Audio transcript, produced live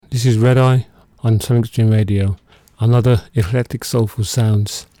This is Red Eye on Sonic Stream Radio. Another eclectic soulful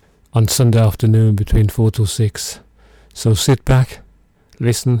sounds on Sunday afternoon between 4 till 6. So sit back,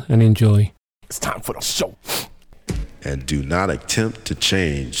 listen and enjoy. It's time for the show. And do not attempt to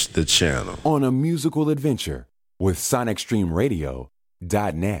change the channel. On a musical adventure with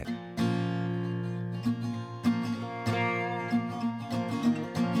SonicStreamRadio.net.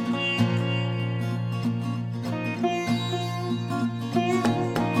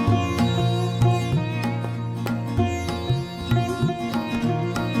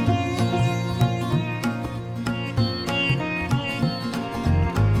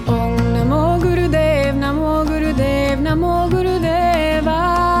 Namo Gurudeva.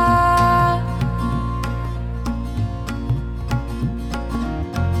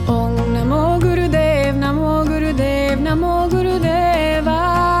 Om Namo Gurudev, Namo Gurudev, Namo Gurudeva.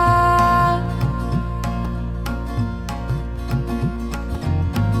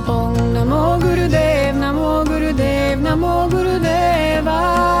 Om Namo Gurudev, Namo Gurudev, Namo Gurudeva.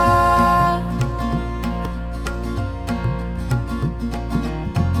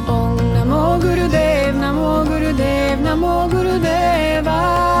 Om Namo Gurudev, Namo Gurudev, Namo Gurudeva. Om Namo Gurudev, Namo Gurudev, Namo Gurudeva.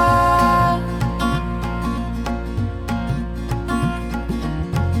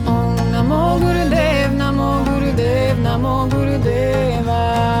 Om Namo Gurudev, Namo Gurudev, Namo Gurudeva.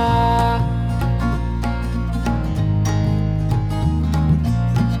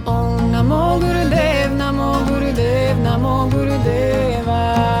 Om Namo Gurudev, Namo Gurudev, Namo Gurudeva.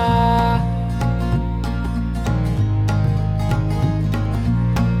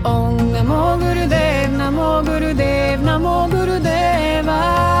 Om Namo Gurudev, Namo Gurudev, Namo Gurudeva.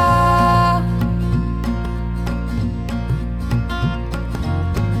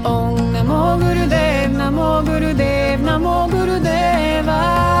 Om Namo Gurudev, Namo Gurudev, Namo Gurudeva.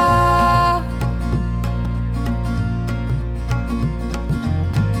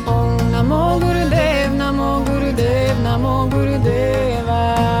 Om Namo Gurudev, Namo Gurudev, Namo Gurudeva.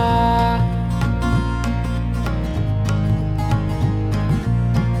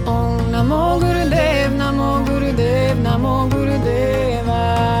 Om Namo Gurudev, Namo Gurudev, Namo Gurudeva.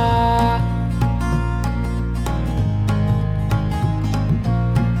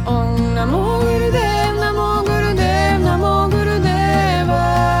 Om Namo Gurudev, Namo Gurudev, Namo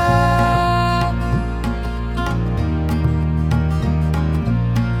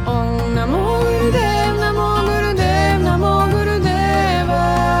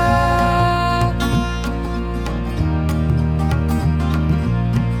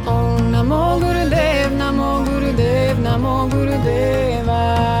Om Namo Gurudev, Namo Gurudev, Namo Gurudeva. Om Namo Gurudev, Namo Gurudev, Namo Gurudeva.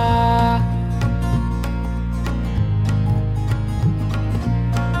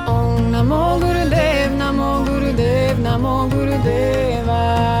 Om Namo Gurudev, Namo Gurudev, Namo Gurudeva.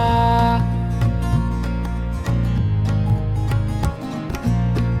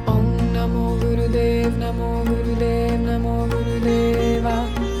 Om Namo Gurudev, Namo Gurudev, Namo Gurudeva.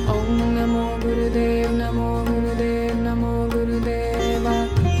 Om Namo Gurudev, Namo Gurudev, Namo Gurudeva.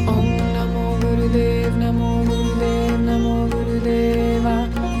 Om Namo Gurudev, Namo Gurudev, Namo Gurudeva.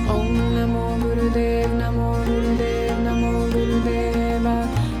 Om Namo Gurudev, Namo Gurudev, Namo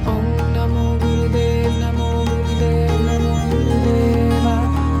Gurudeva.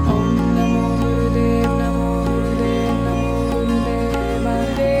 Om Namo Gurudev, Namo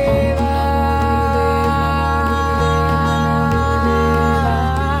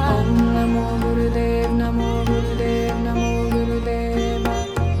Gurudev, Namo Gurudeva.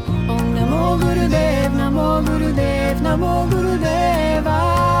 Om Namo Gurudev, Namo Gurudev, Namo Gurudeva.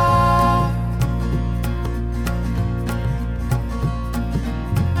 Om Namo Gurudev, Namo Gurudev, Namo Gurudeva.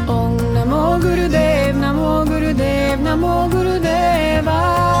 Om Namo Gurudev, Namo Gurudev, Namo Gurudeva.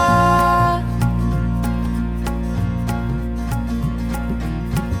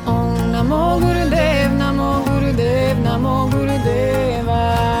 Om Namo Gurudev, Namo Gurudev, Namo Gurudeva.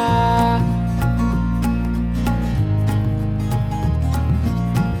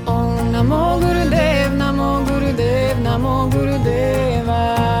 Om Namo Gurudev, Namo Gurudev, Namo Gurudeva.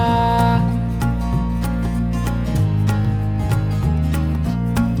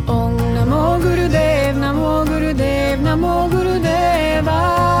 Om Namo Gurudev, Namo Gurudev, Namo Gurudeva.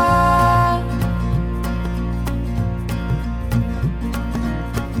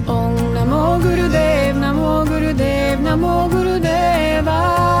 Om Namo Gurudev, Namo Gurudev, Namo Gurudeva.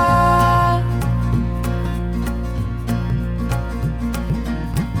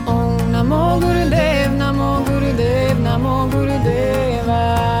 Om Namo Gurudev, Namo Gurudev, Namo Gurudeva.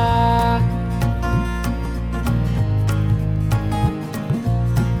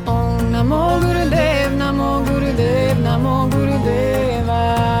 Om Namo Gurudev, Namo Gurudev, Namo Gurudeva.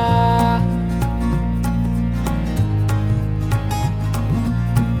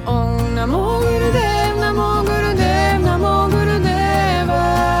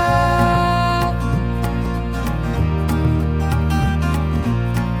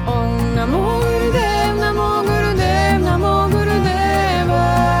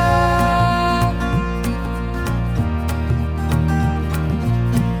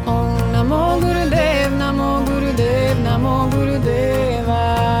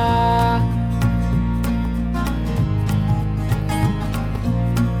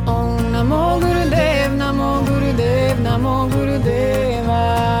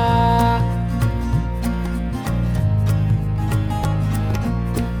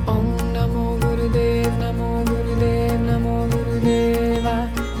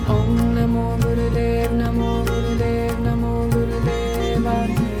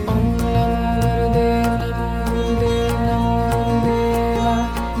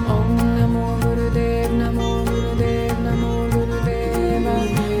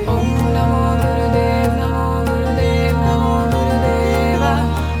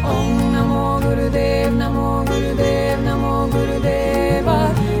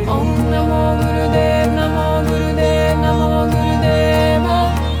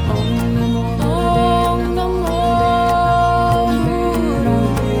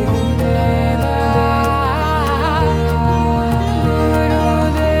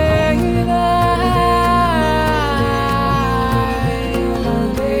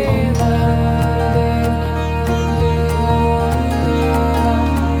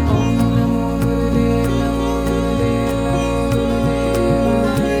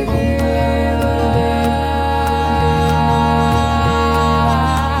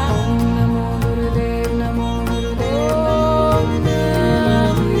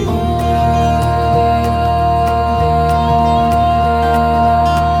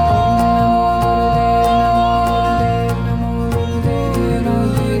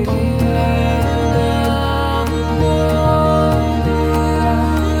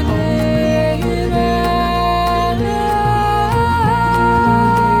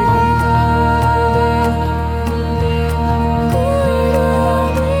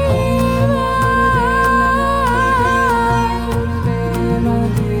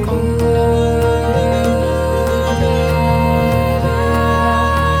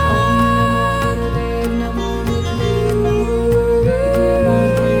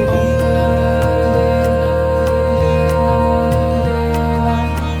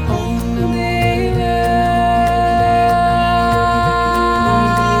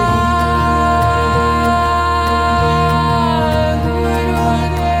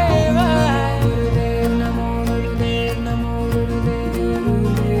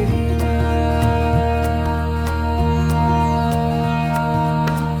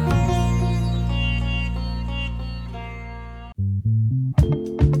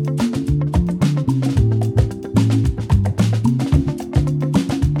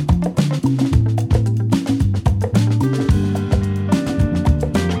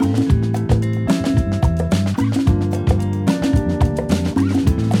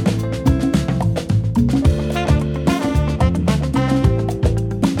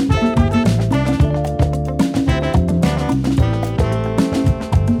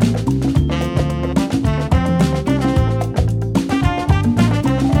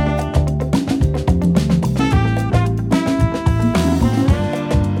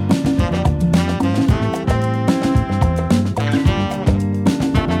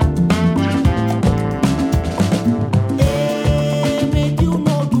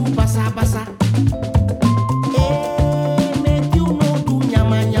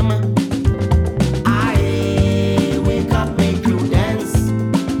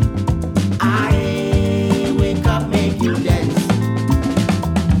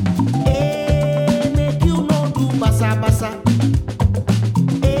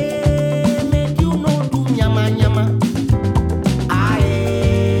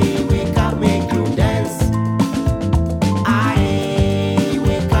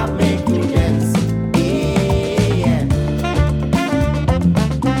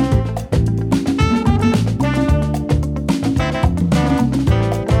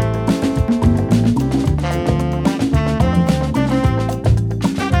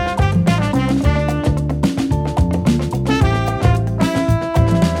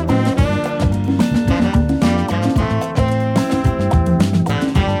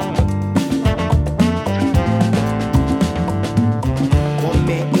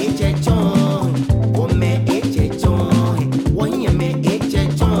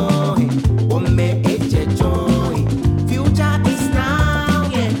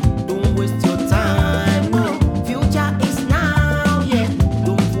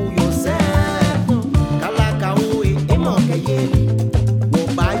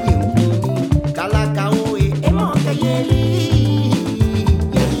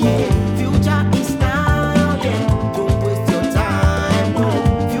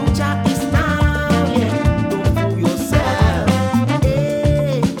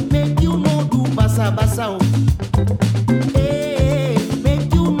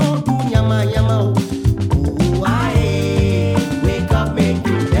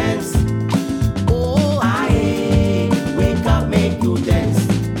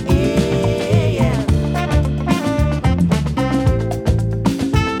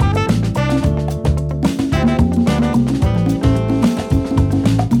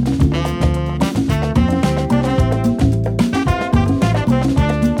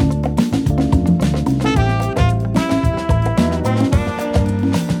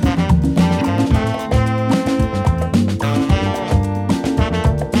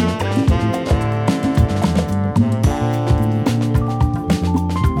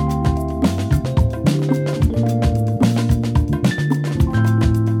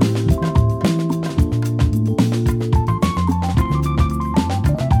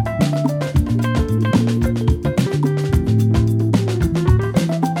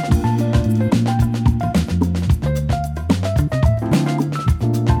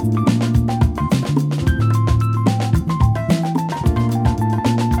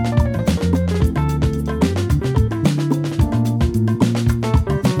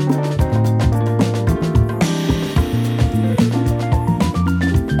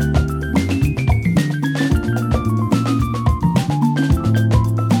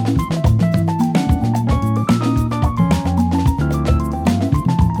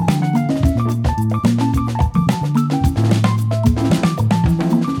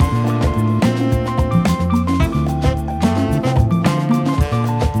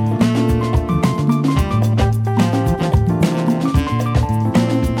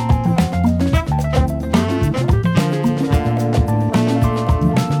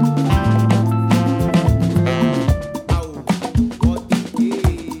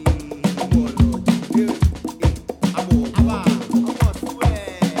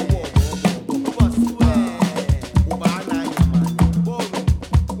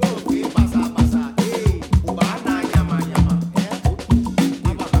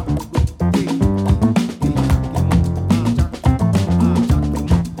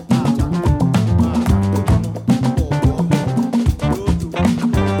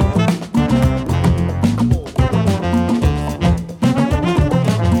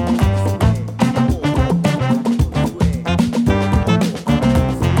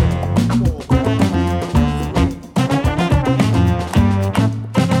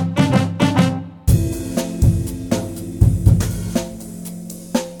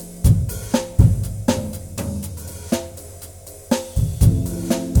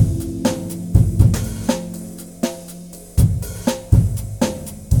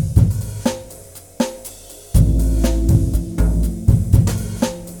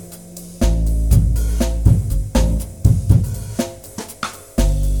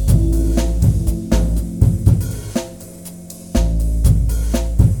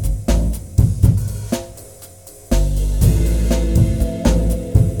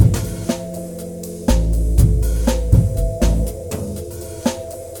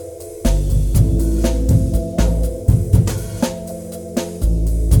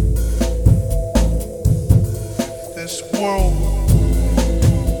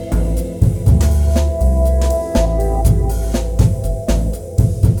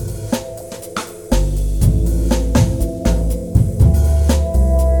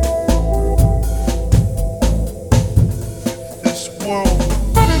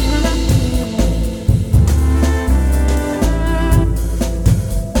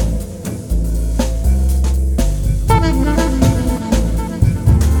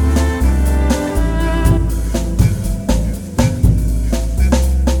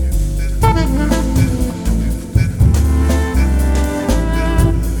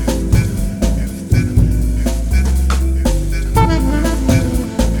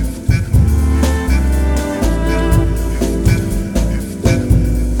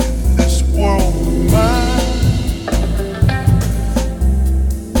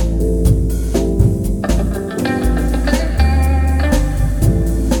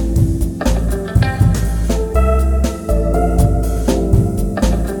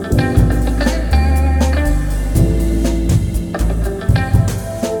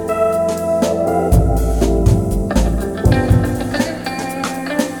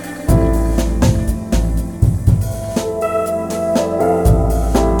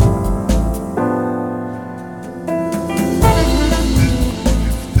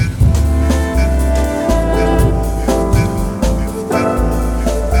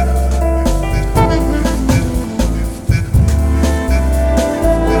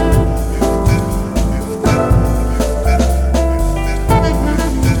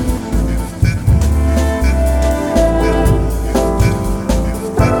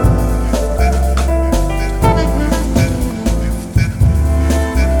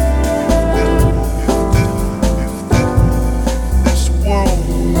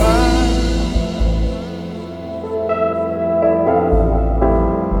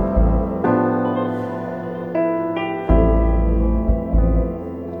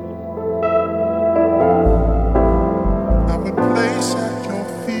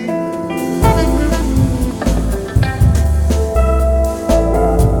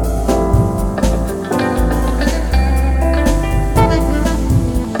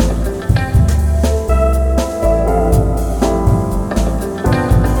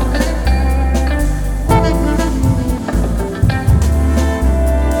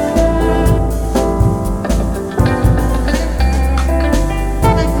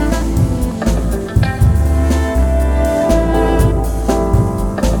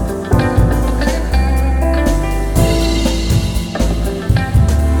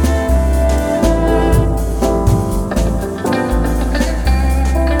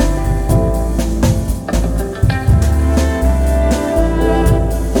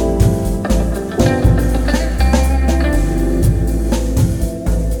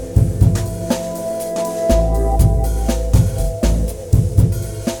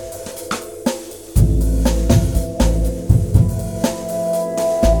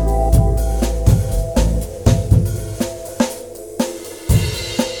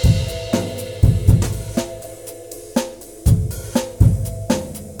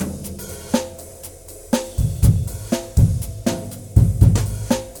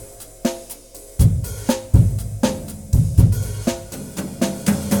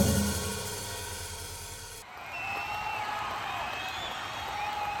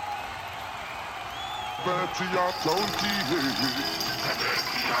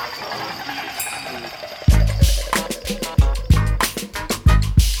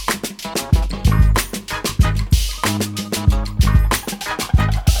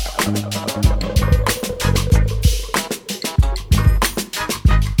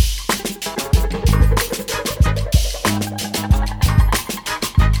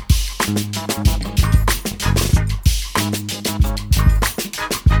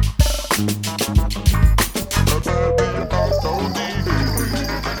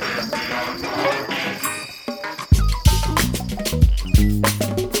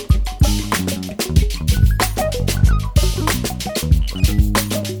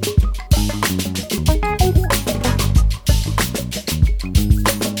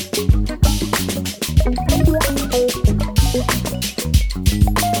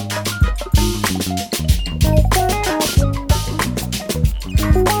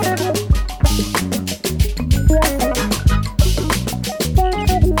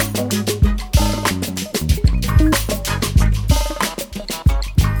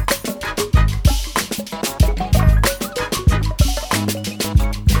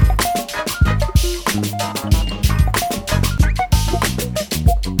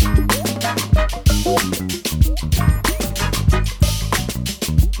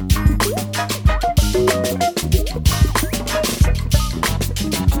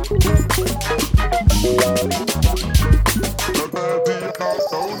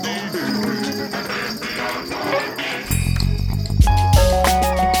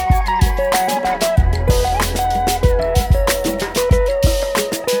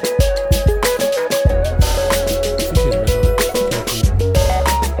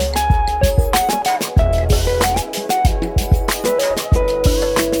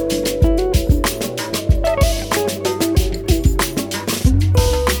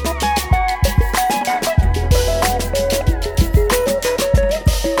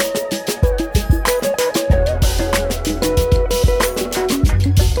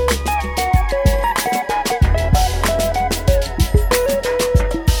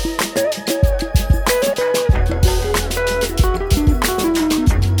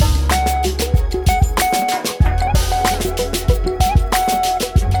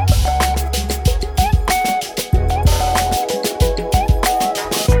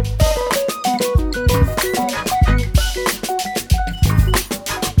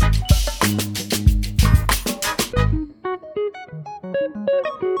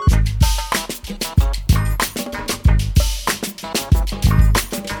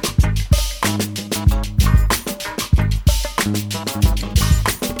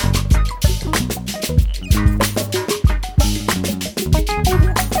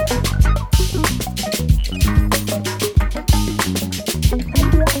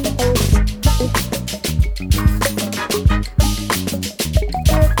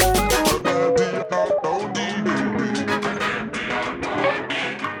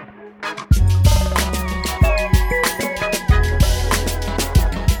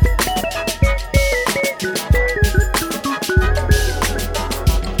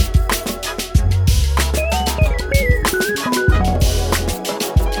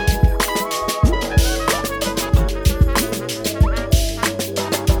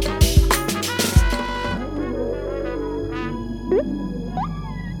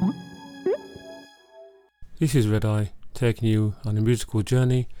 This is Red Eye, taking you on a musical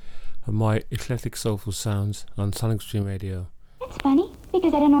journey of my eclectic soulful sounds on Sonic Stream Radio. That's funny,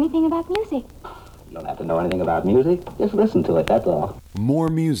 because I don't know anything about music. You don't have to know anything about music. Just listen to it, that's all. More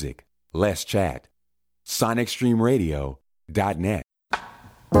music, less chat. SonicStreamRadio.net.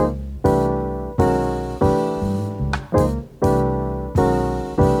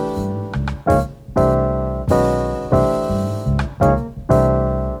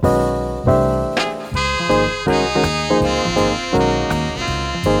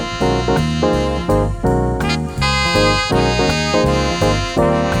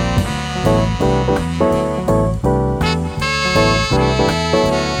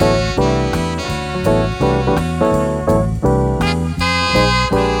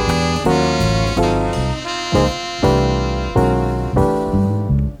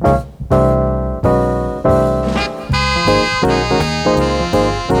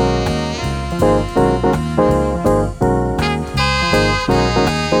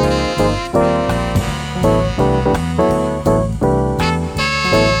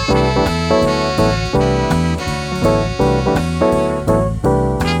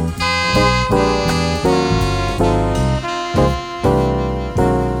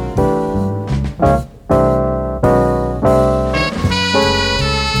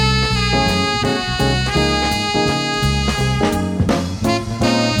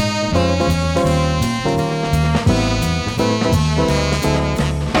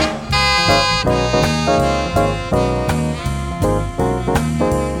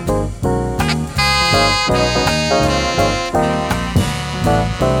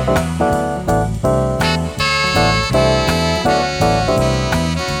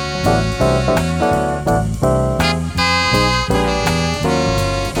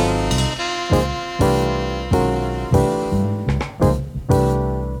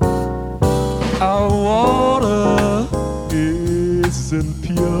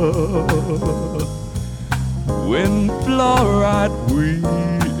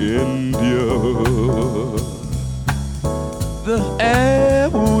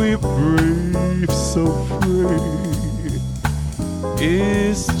 so free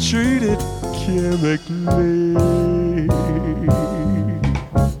is treated chemically.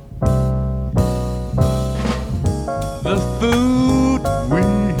 The food we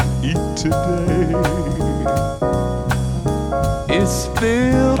eat today is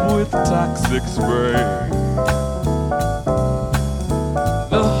filled with toxic spray.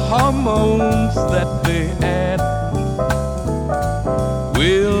 The hormones that they add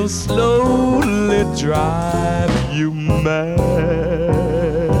will slowly drive you mad.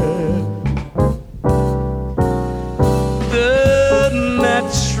 The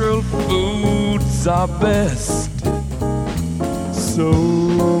natural foods are best, so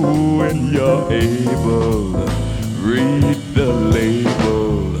when you're able, read the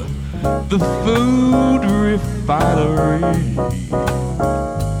label. The food refinery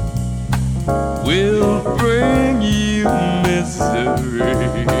will bring you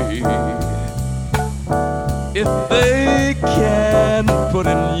misery if they can put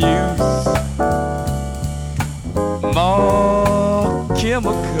in use more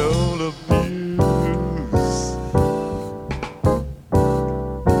chemical abuse.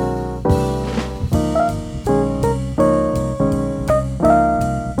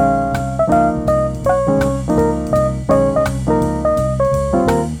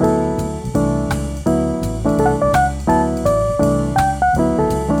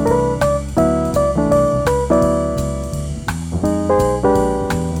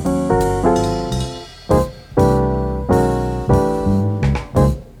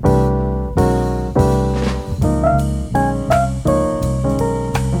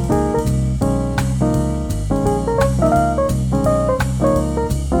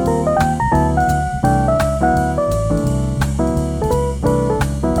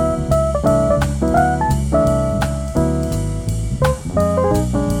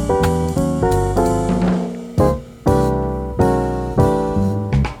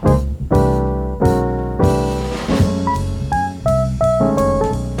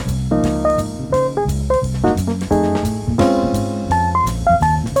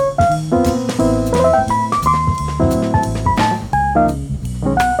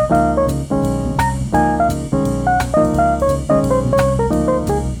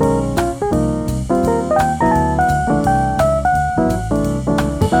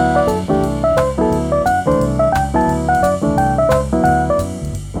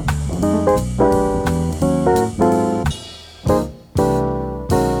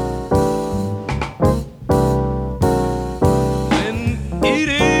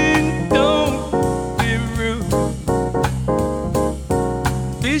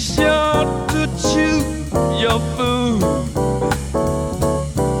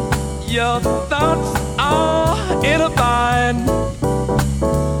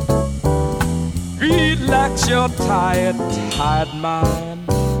 Your tired mind.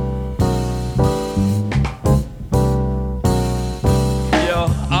 Your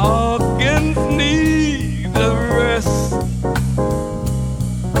organs need a rest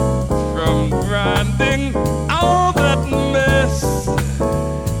from grinding all that mess.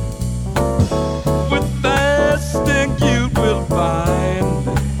 With fasting you will find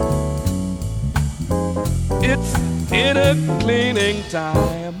it's inner cleaning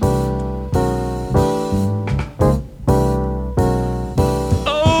time.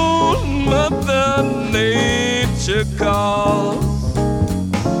 Nature calls.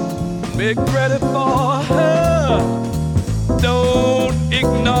 Make ready for her. Don't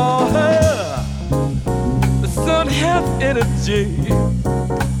ignore her. The sun has energy.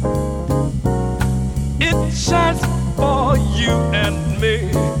 It shines for you and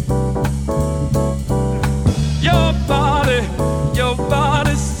me. Your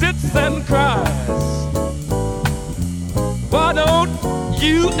body sits and cries. Why don't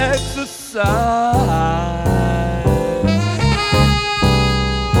you exercise?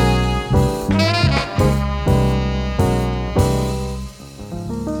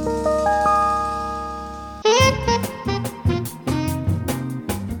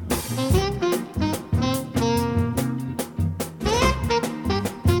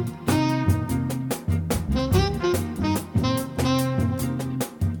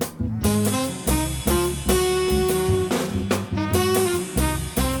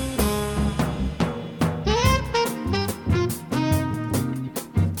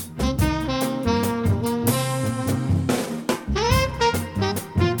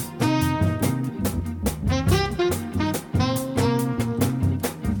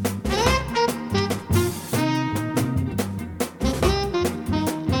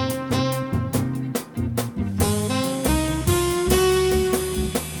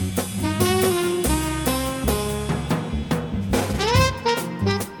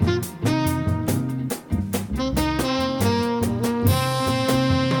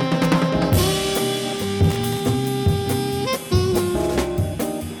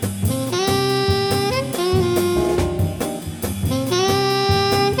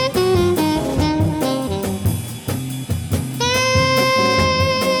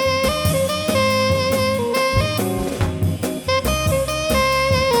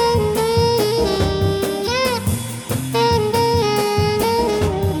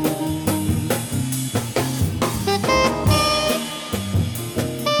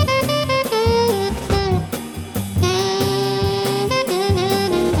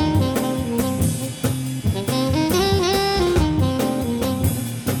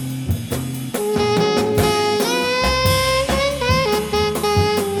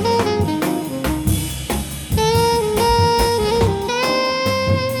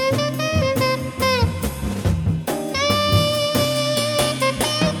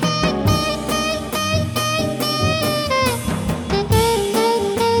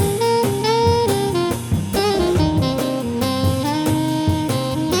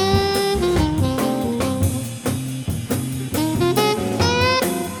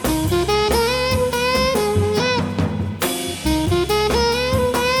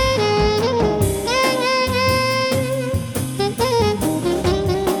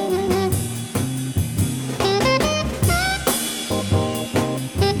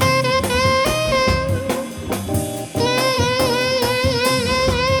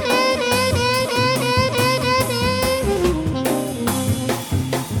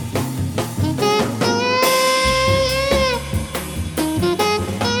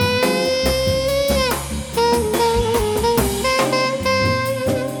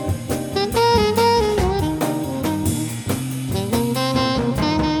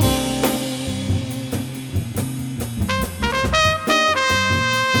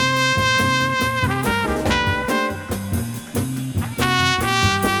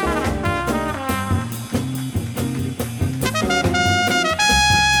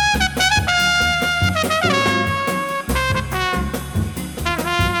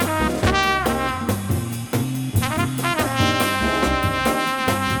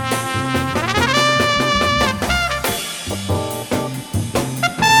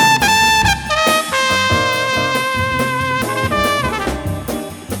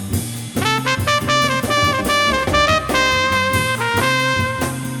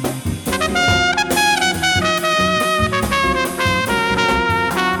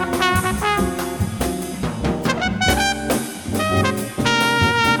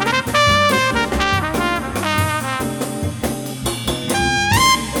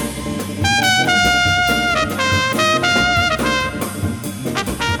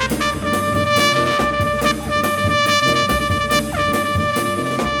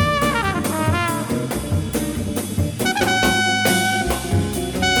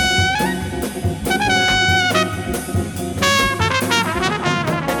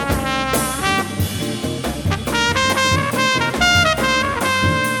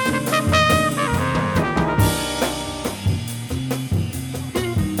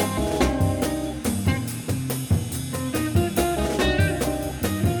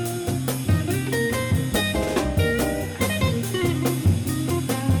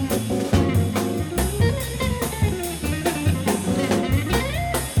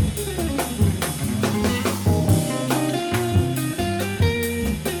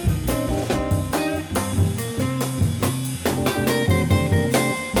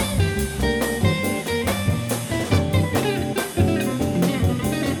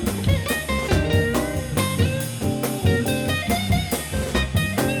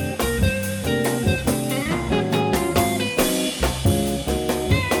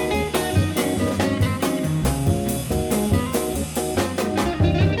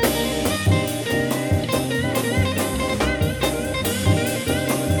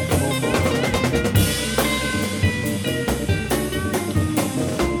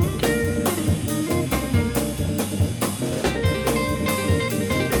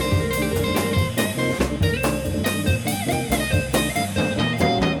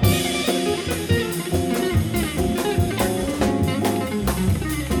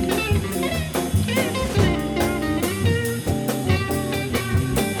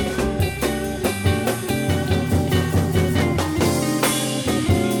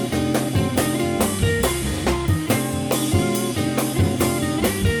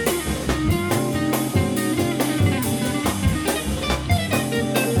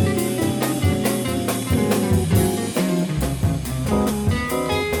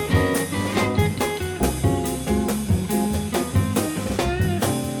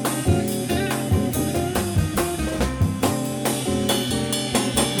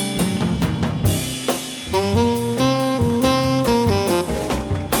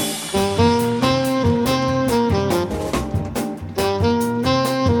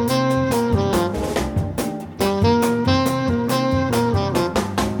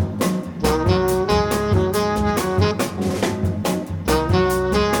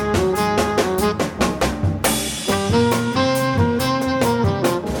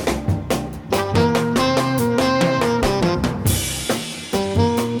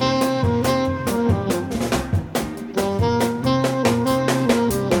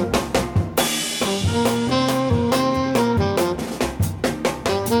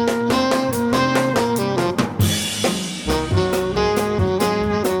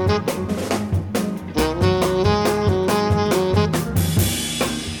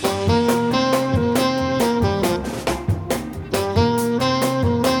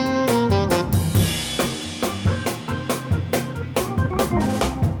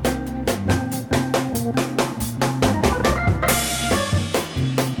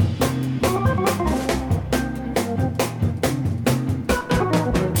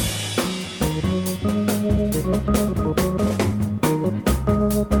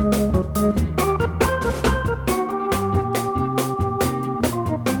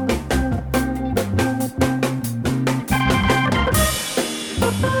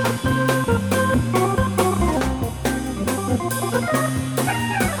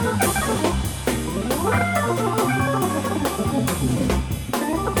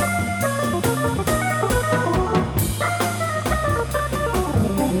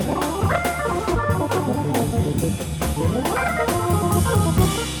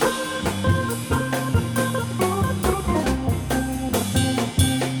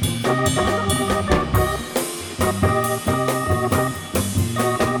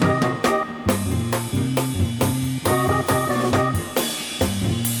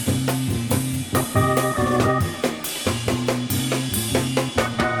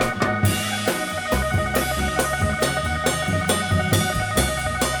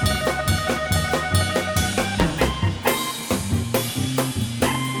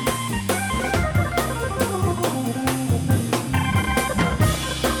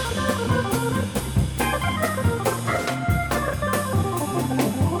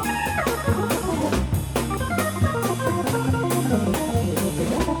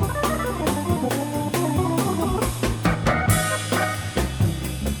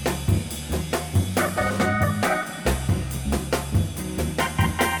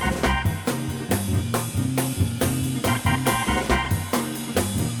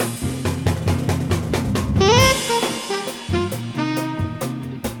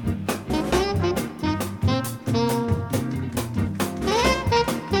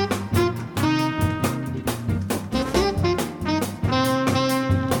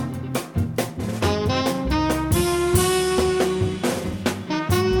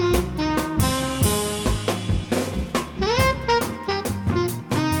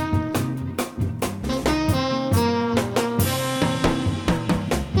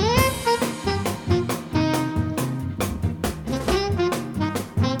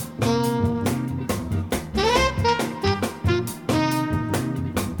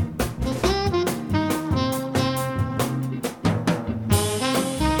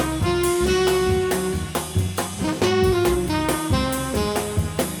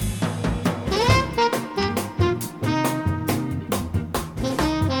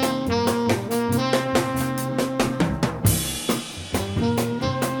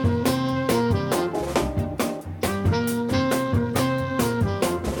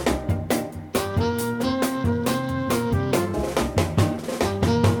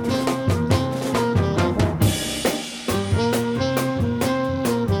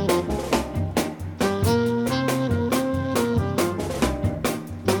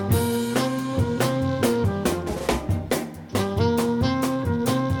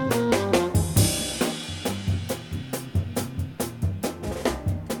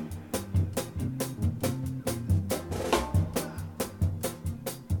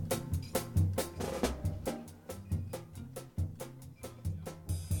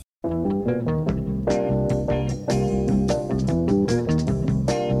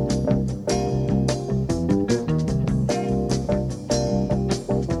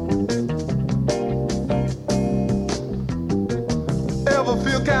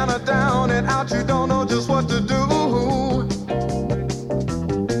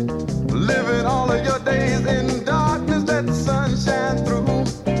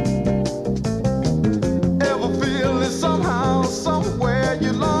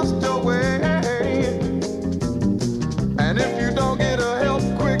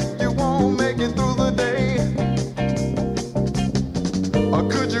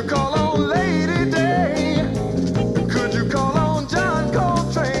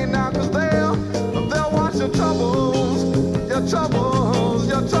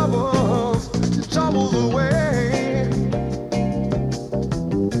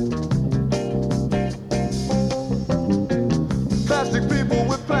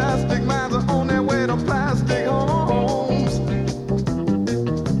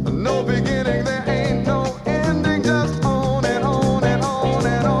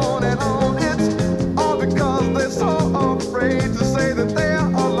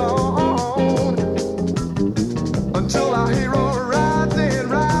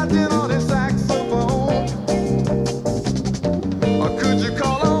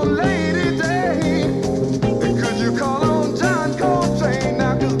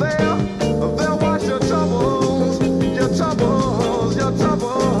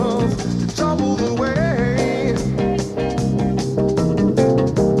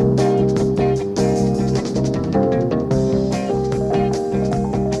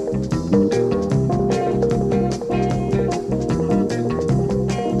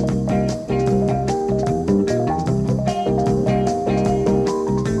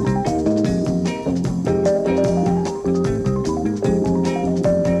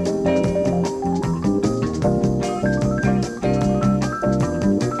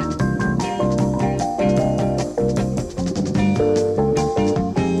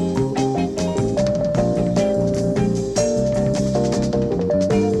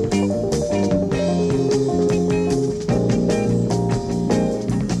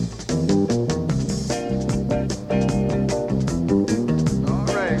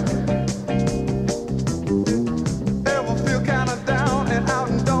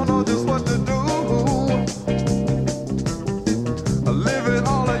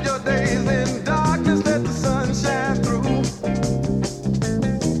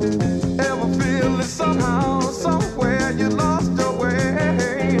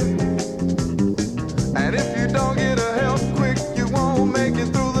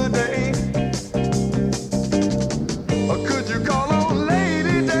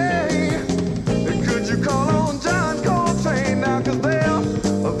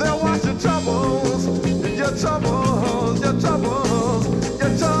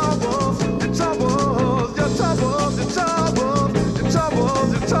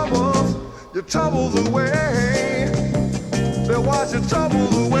 troubles away. They'll wash your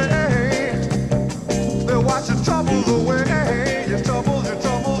troubles away. They'll wash your troubles away. Your troubles, your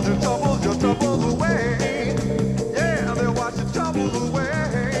troubles, your troubles, your troubles away. Yeah, they'll wash your troubles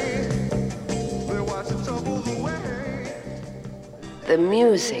away. They'll wash your troubles away. The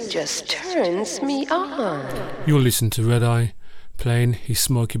music just turns me on. You'll listen to Red Eye playing his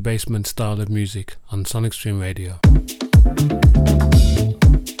smoky basement style of music on Sonic Stream Radio.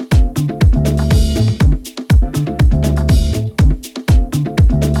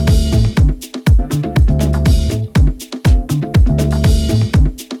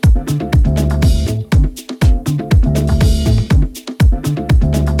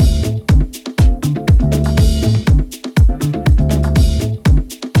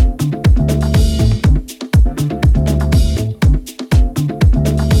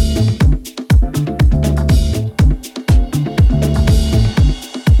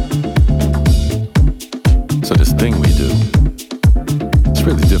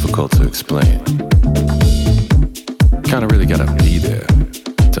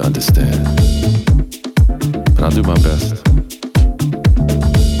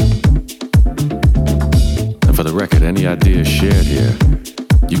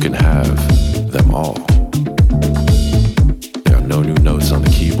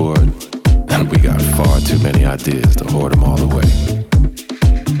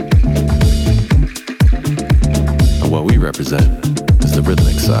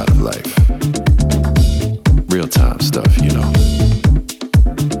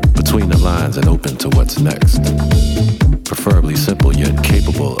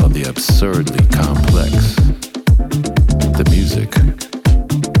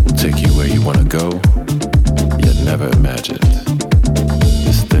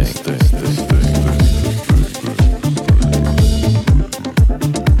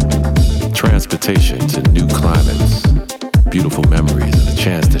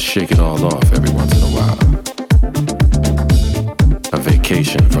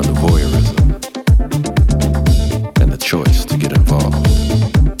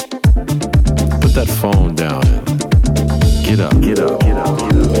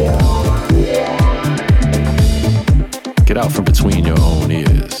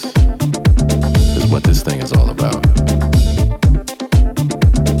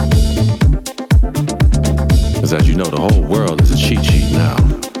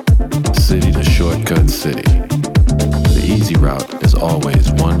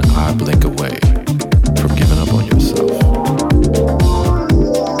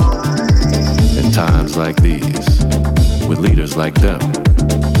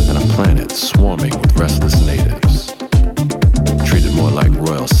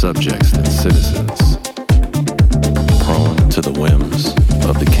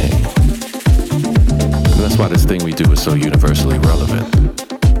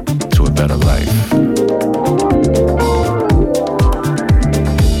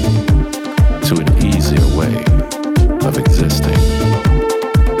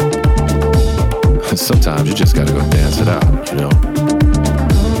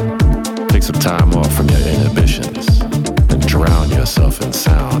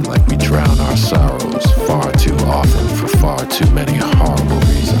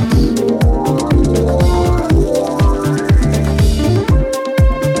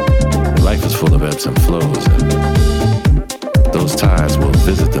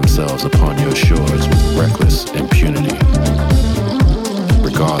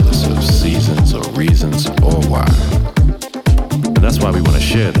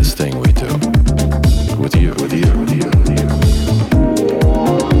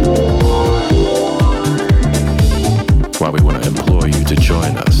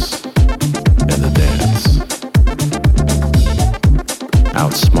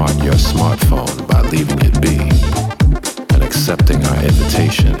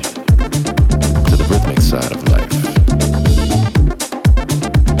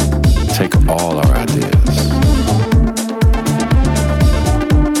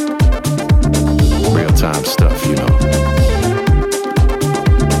 Real time stuff, you know.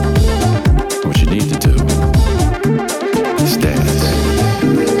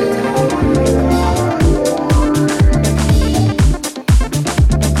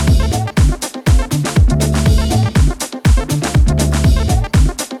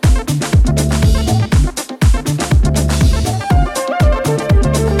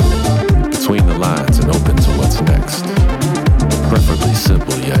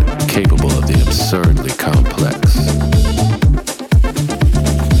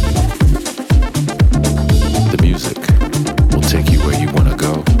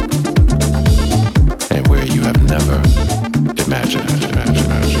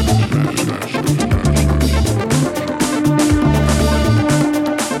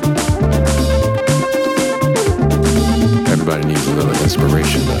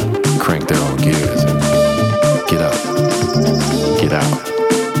 inspiration to crank their own gears and get up, get out,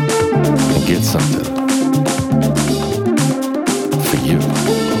 and get something for you.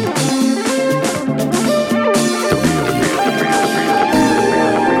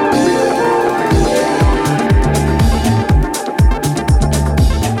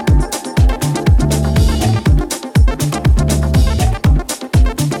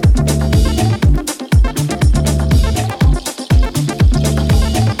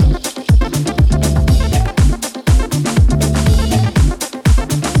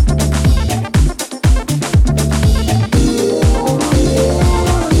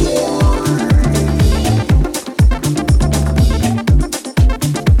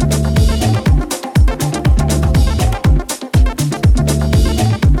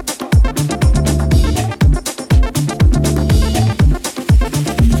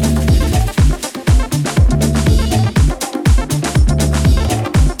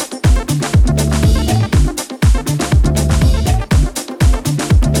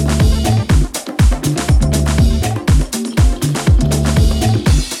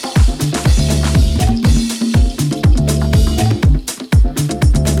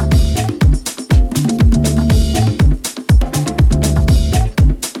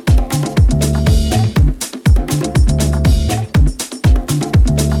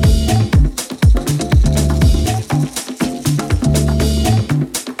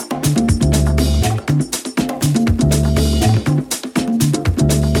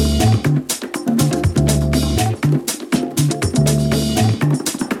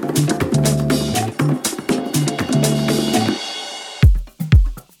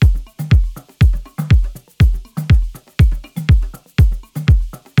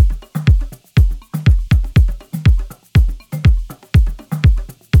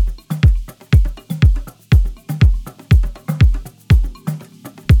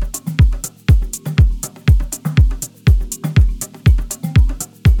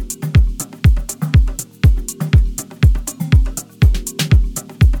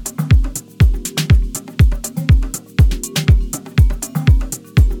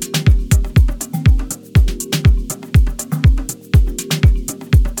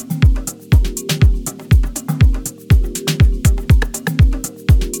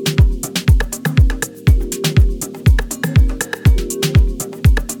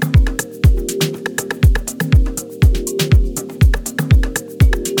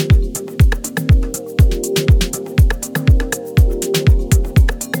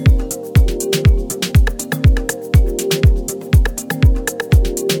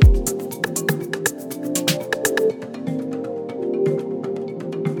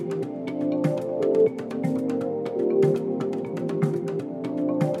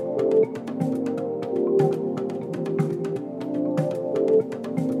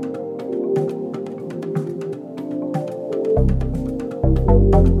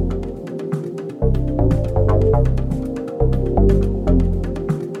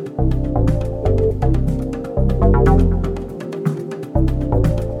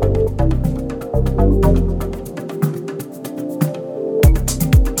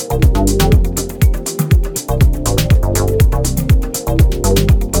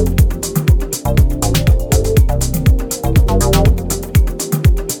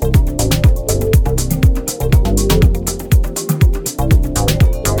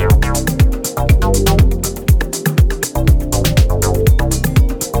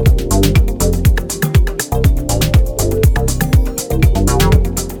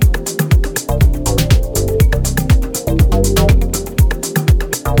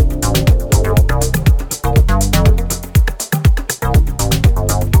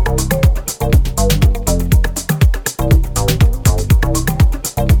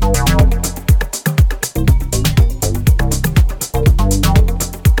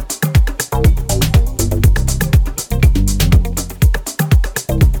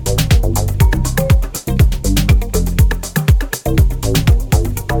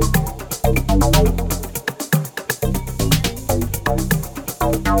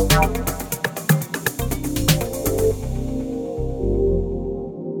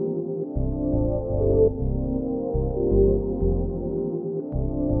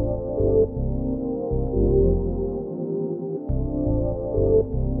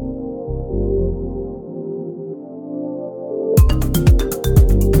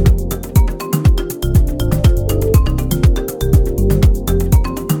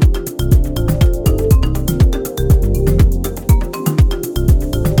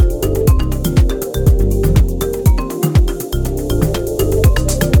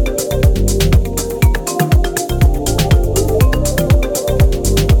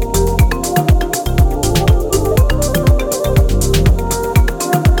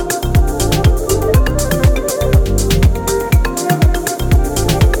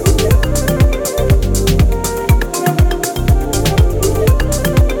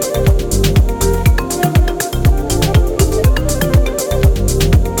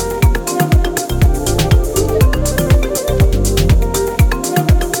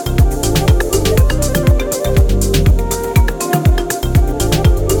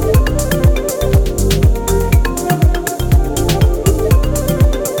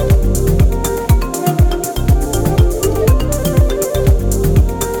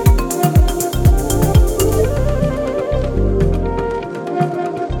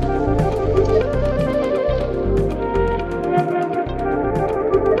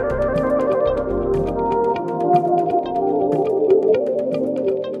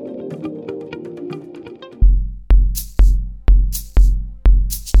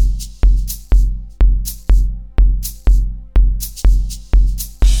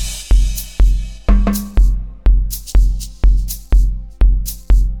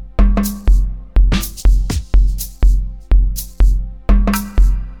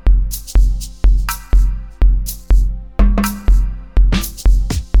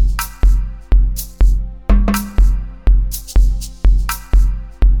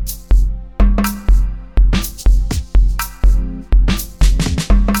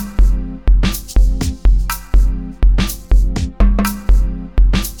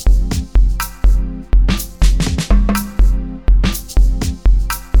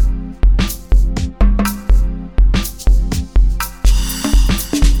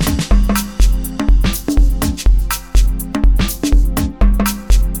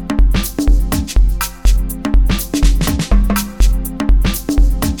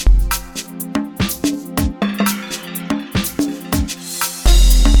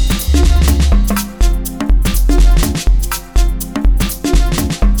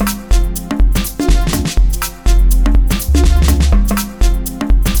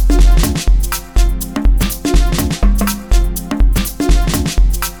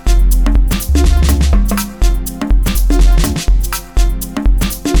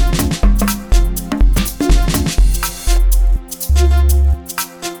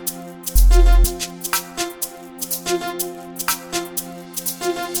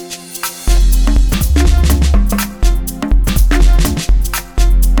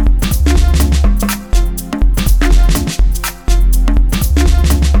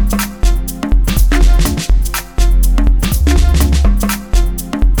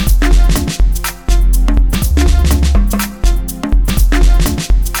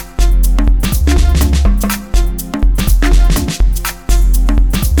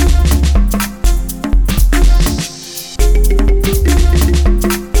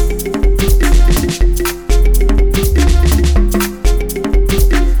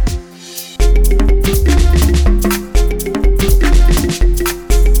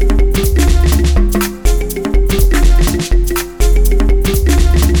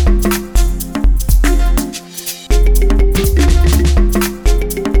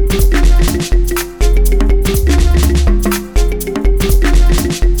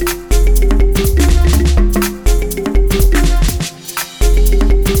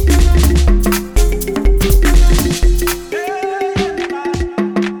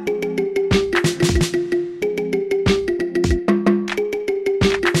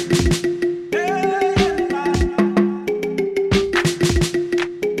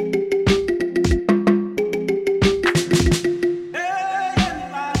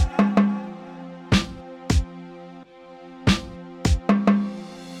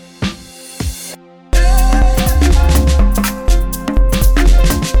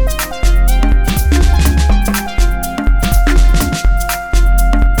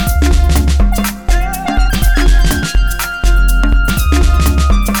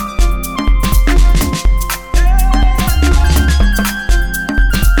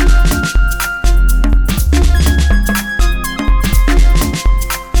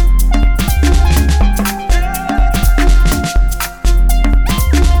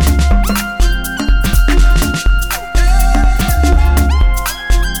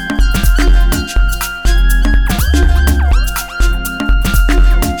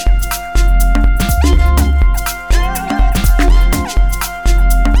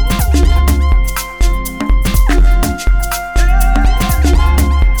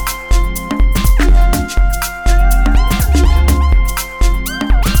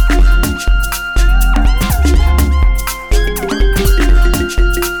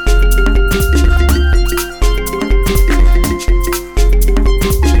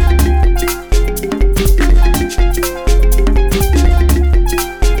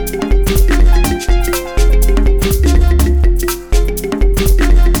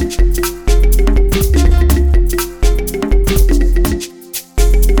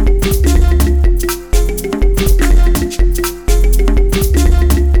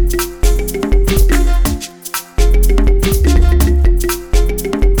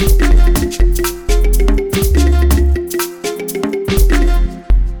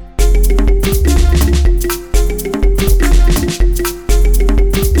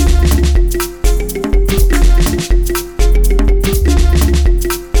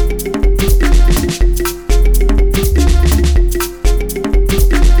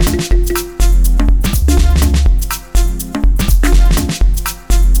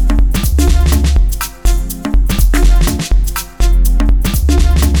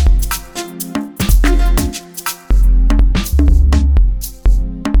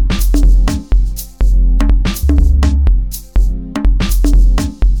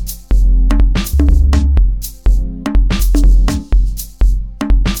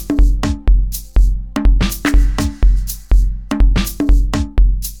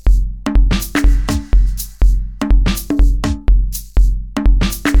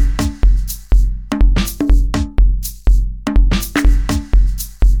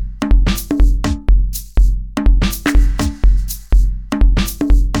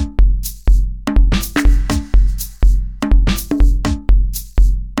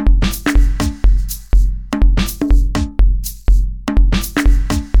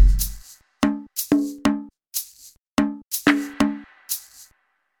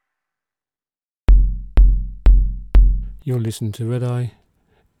 You'll listen to Red Eye,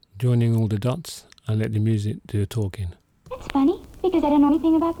 joining all the dots and let the music do the talking. That's funny, because I don't know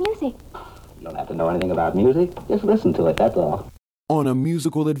anything about music. You don't have to know anything about music. Just listen to it, that's all. On a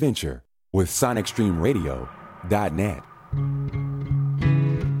musical adventure with SonicStreamRadio.net.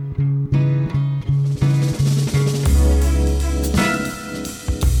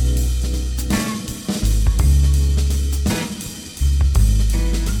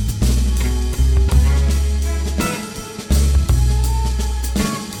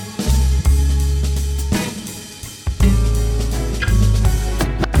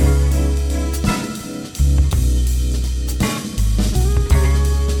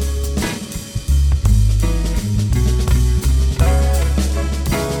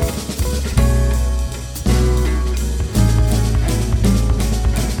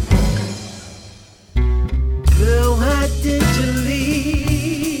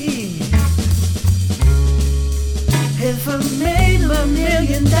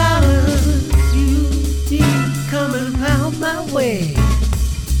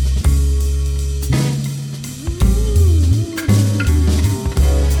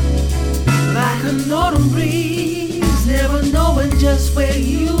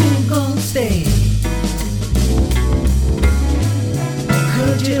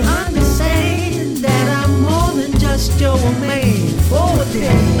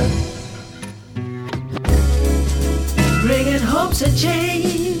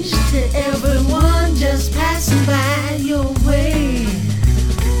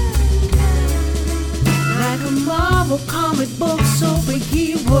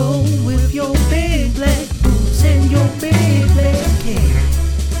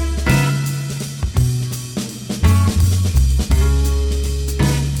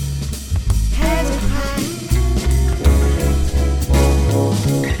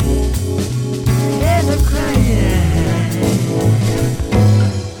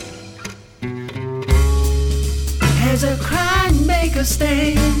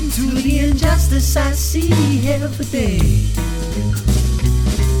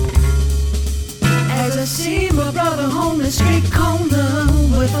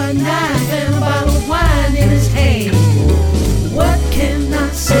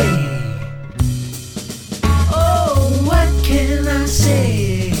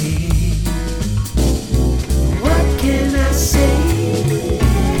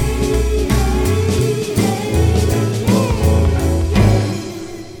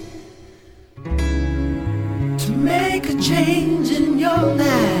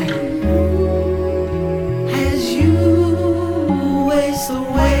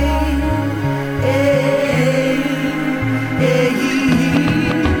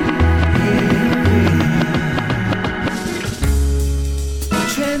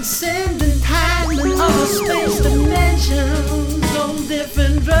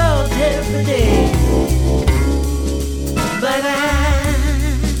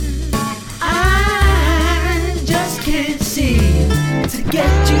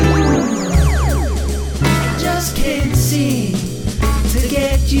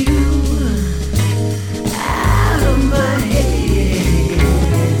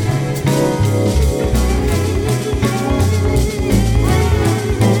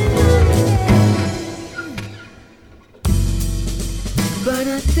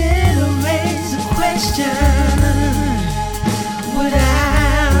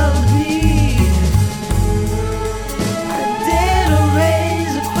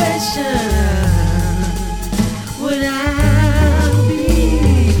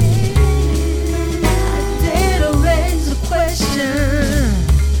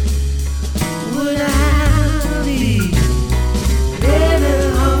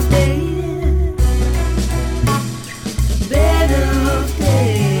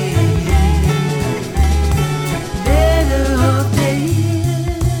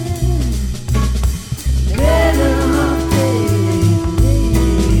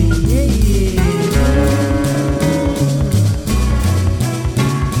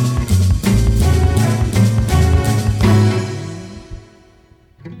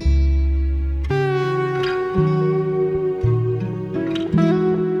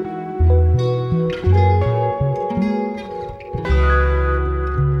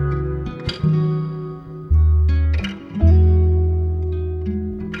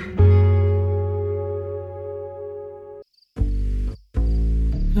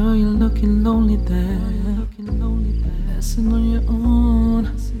 Girl, you're looking lonely there, dancing on your own,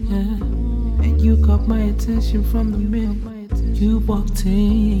 yeah. And you caught my attention from the minute you walked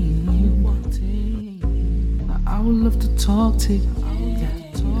in. I would love to talk to you, yeah.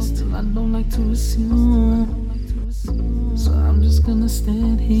 Still I don't like to assume. So I'm just gonna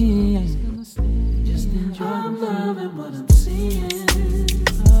stand here, just enjoy. I'm loving what I'm seeing,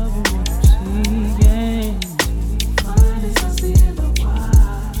 loving what I'm seeing. Fine as I see in the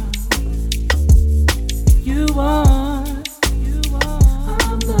wild. You are,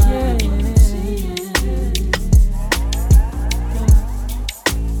 I'm loving what I'm seeing.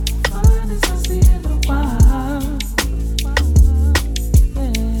 Fine as I see in the wild.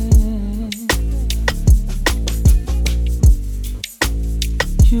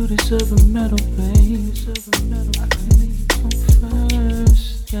 You deserve a medal, babe. I can make you come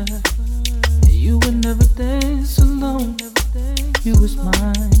first, yeah. You would never dance alone. You was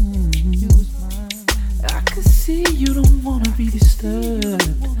mine. I can see you don't wanna be disturbed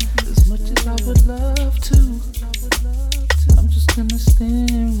as much as I would love to. I'm just gonna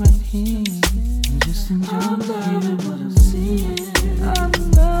stand right here and just enjoy what I'm seeing. I'm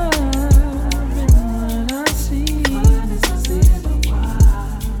loving what I see.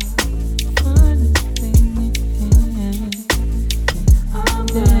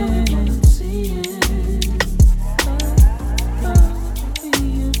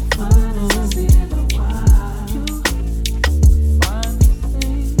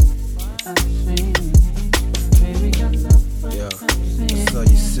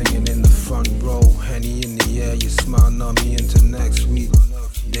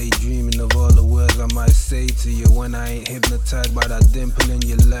 When I ain't hypnotized by that dimple in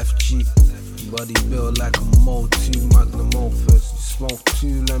your left cheek. Body built like a Motu Magnum Opus. You smoke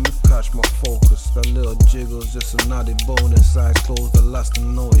too, let me catch my focus. That little jiggle's just another bonus. Eyes closed, the last to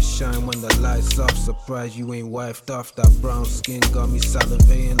know it shine when the lights off. Surprised you ain't wiped off. That brown skin got me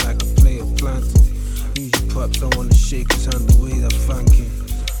salivating like a player planting. Use your pups, I wanna shake his hand the way that funky.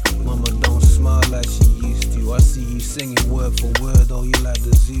 Mama don't smile like she used to. I see you singing word for word, oh you like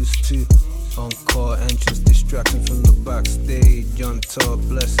the Zeus too. Encore entrance, distraction from the backstage. On top,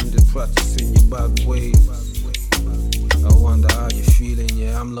 blessing the practicing your back waves. I wonder how you're feeling,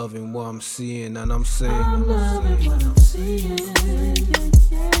 yeah. I'm loving what I'm seeing, and I'm saying I'm loving what I'm seeing.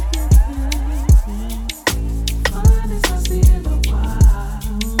 Fine as I see in the wild.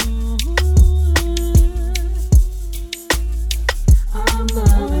 I'm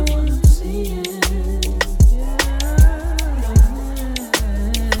loving what I'm seeing.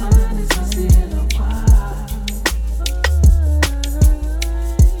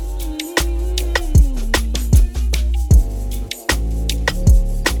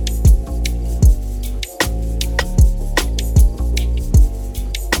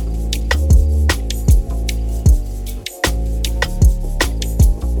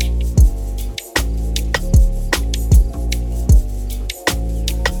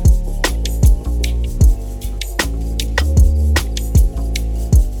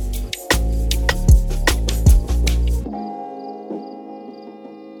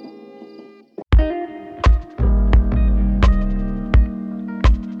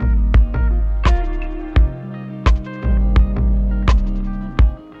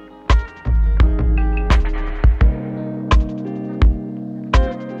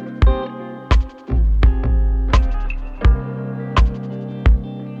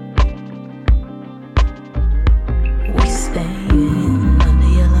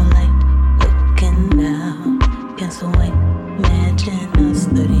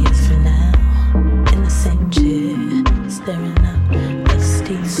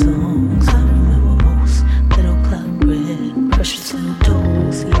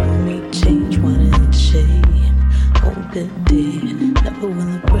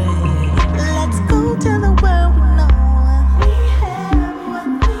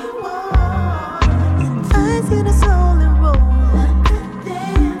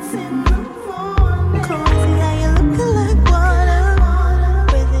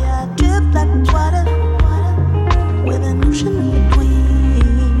 With an ocean in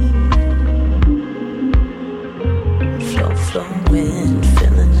between.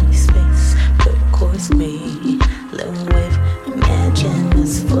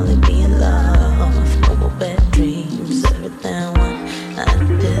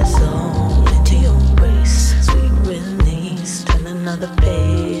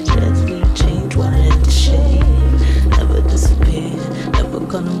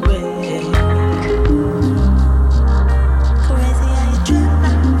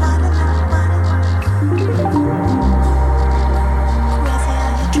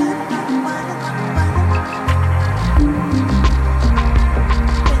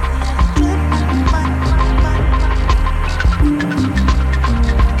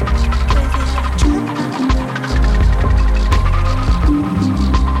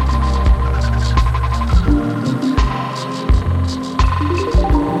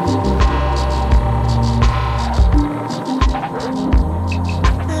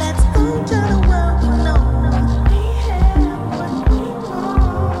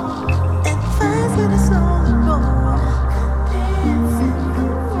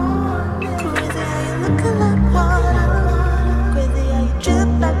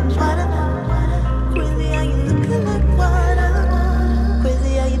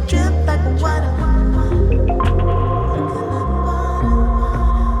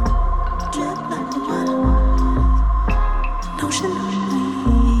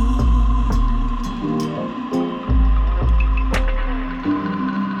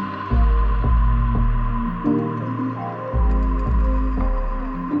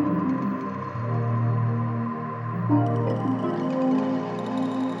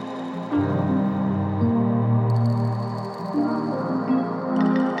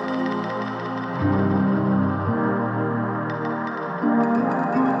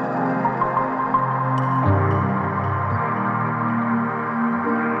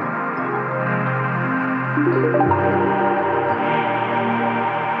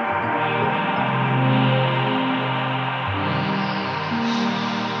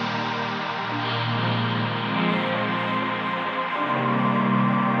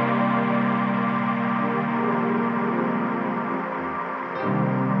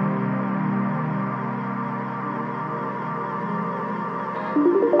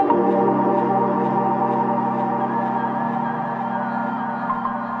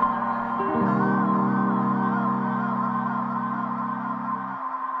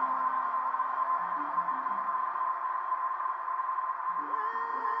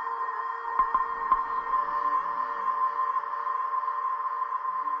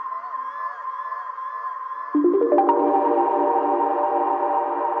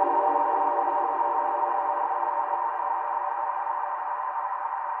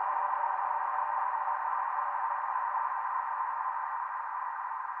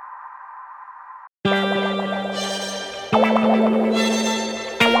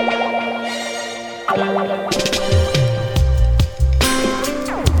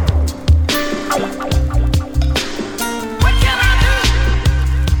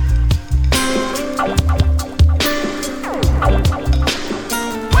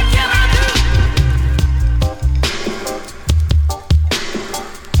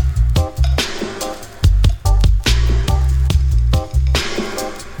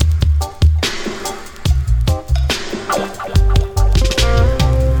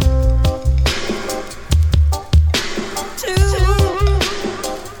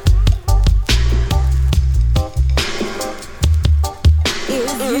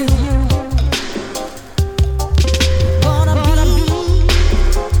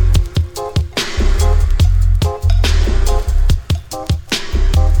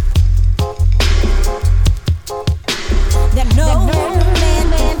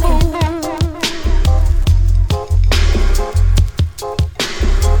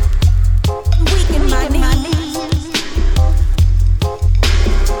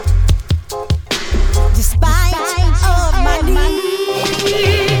 Despite of my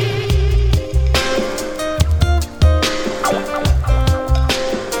need.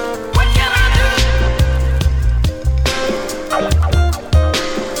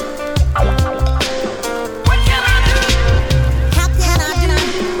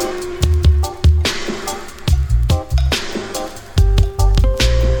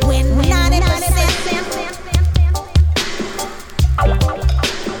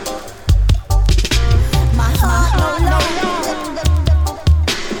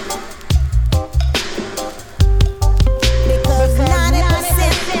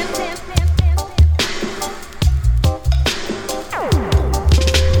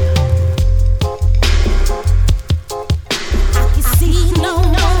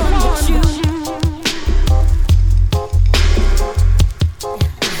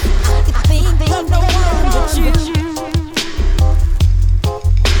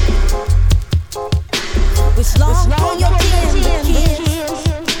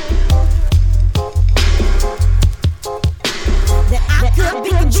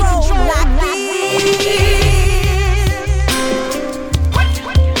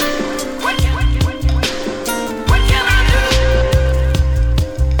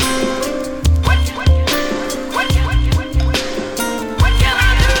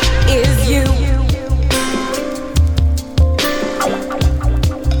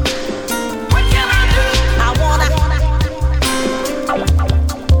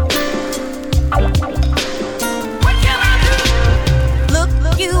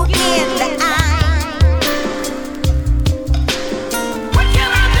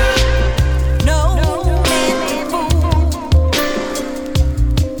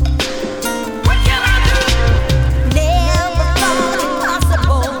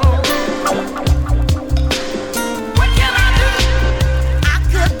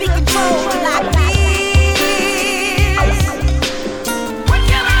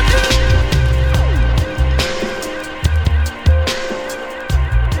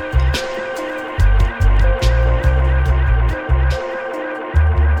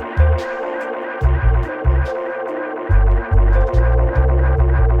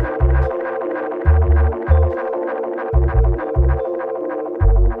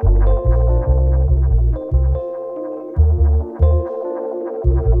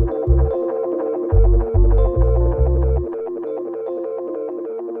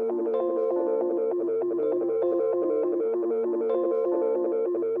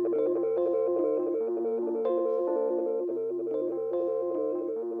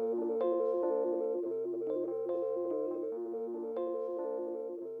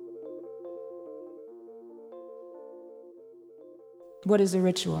 What is a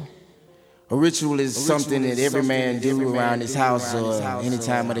ritual? A ritual is something that every man do around his house or any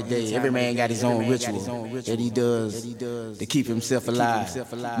time of the day. Every man got his own ritual that he does to keep himself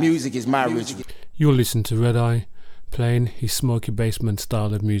alive. Music is my ritual. You'll listen to Red Eye playing his Smoky Basement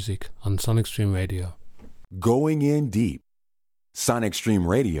style of music on Sonic Stream Radio. Going in deep.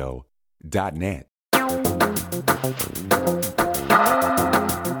 SonicStreamRadio.net.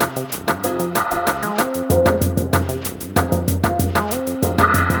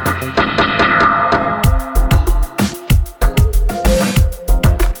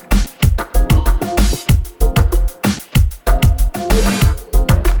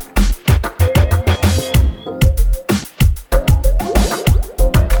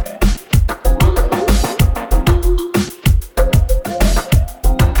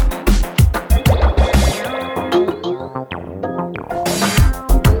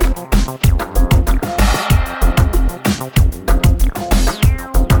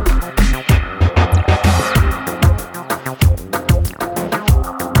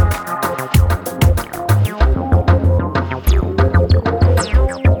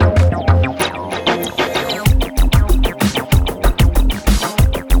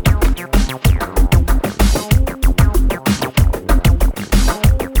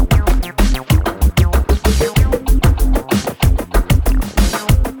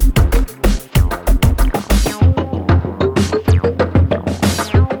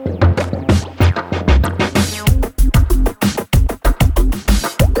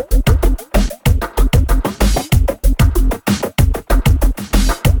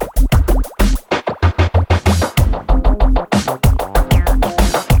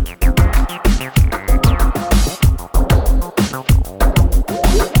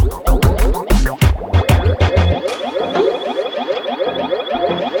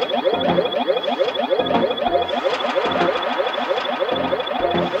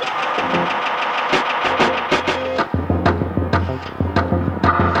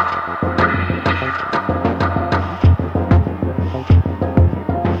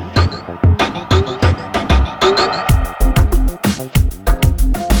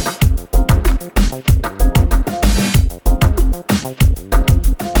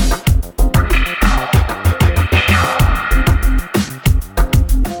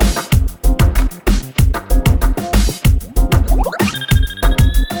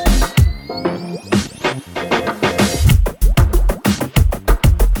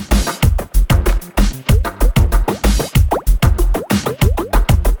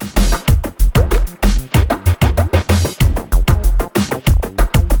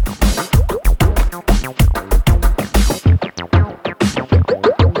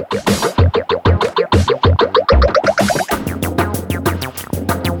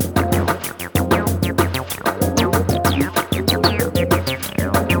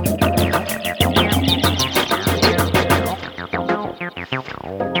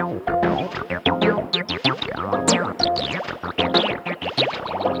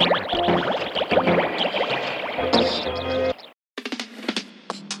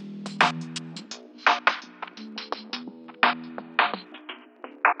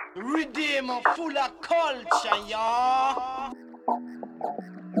 Redeemer full of culture, y'all.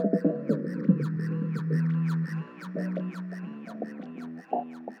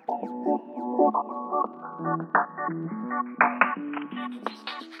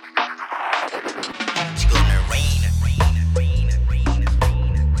 It's gonna rain.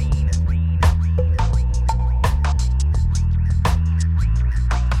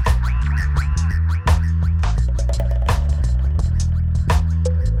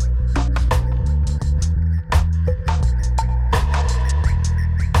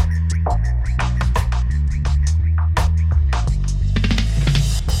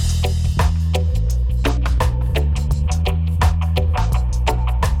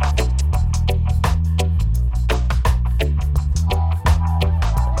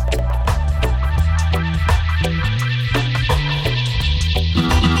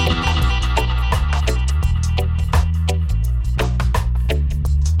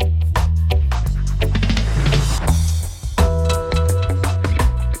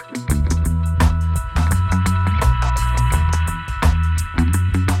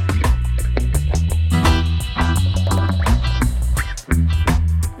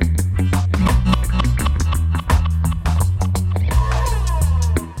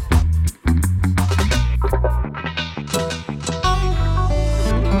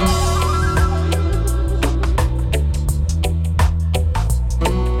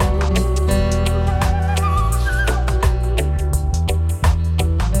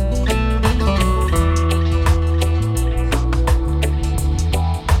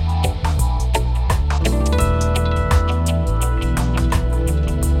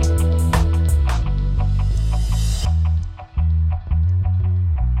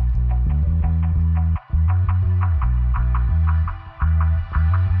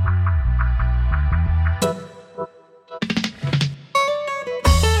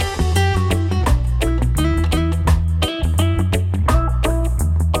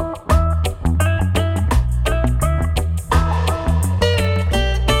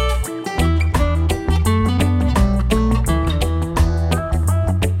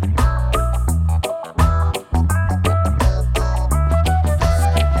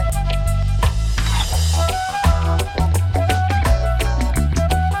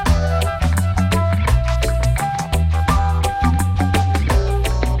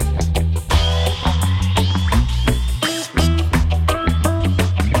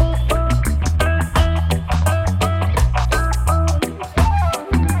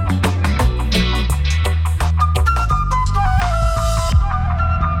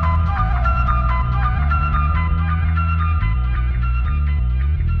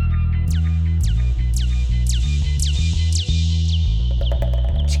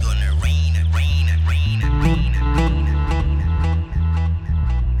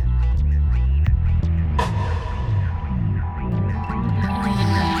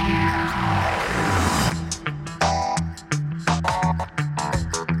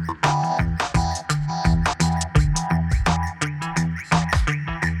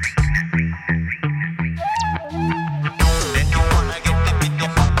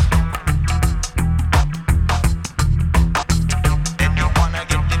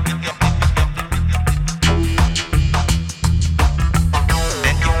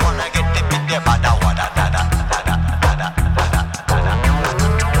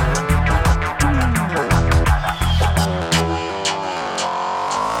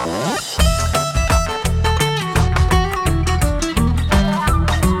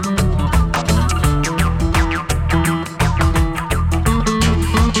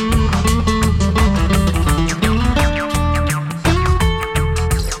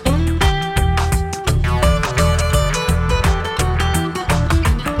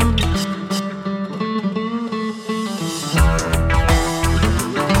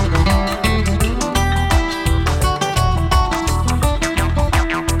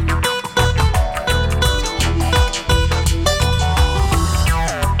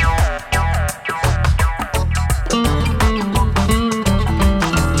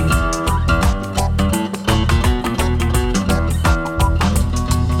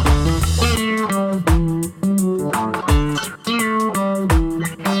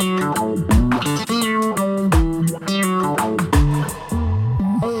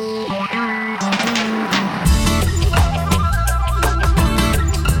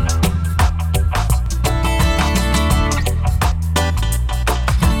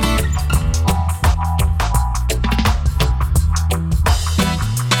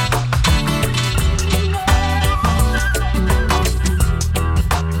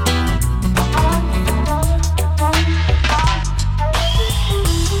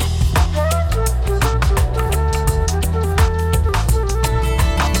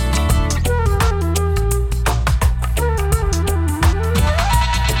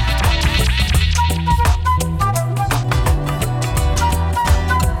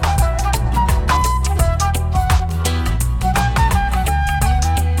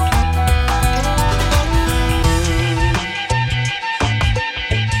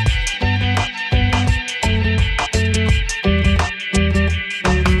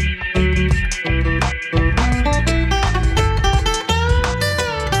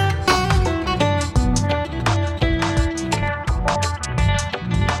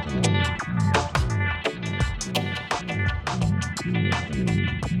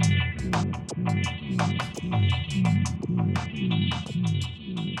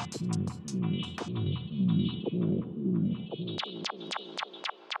 Let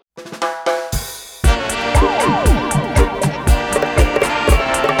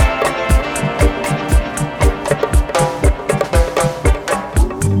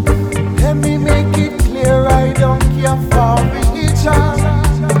me make it clear, I don't care for religion,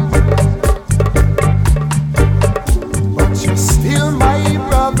 but you're still my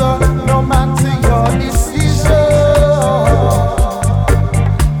brother, no matter your decision.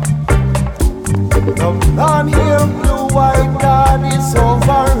 The blonde hair, blue white God is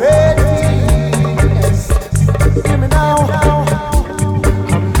overrated. Hear me now, I'm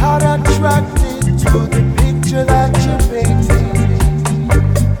not attracted to the picture that you're painting.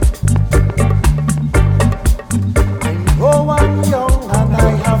 Oh, I'm young and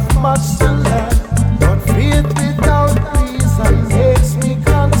I have much to learn, but faith without reason makes me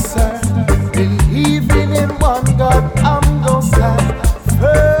concerned. Believing in one God, I'm gonna stand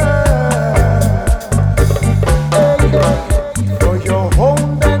firm. Hey, for your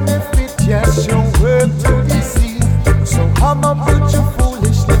own benefit, yes, you work to deceive. So I'ma put your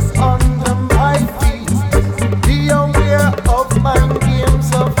foolishness under my feet. Be aware of mind games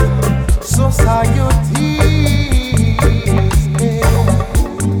of society.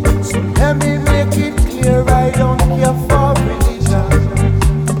 Let me make it clear, I don't care for religion.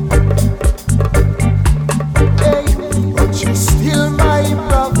 Hey, but you're still my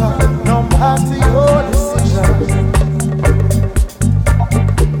brother, no matter your decision.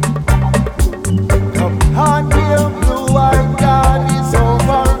 The blonde hair, blue eyed God is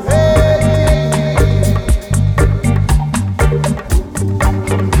overrated. I'm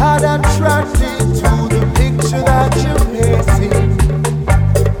not attracted to the picture that you're painting.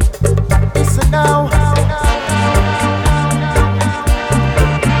 Now,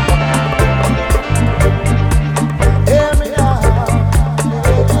 hear me now,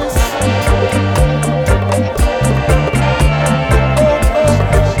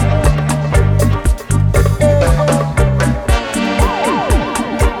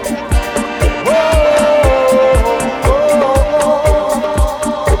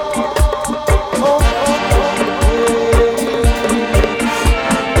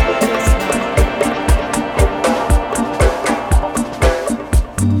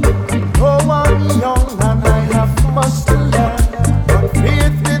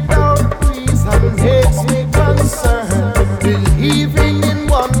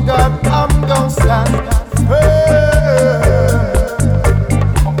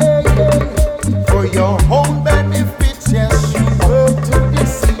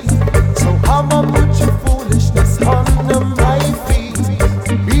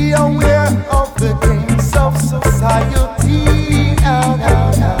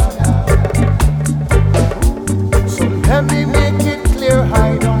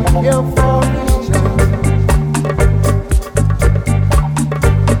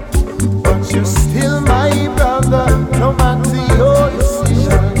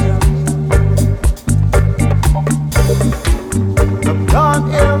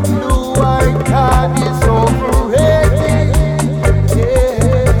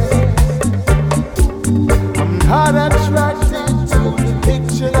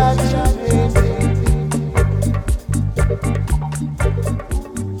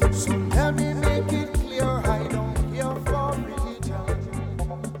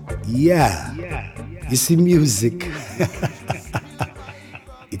 Yeah, you see, music,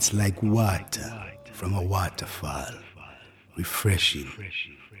 it's like water from a waterfall, refreshing,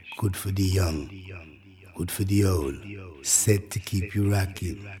 good for the young, good for the old, set to keep you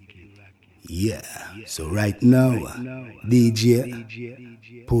rocking. Yeah, so right now,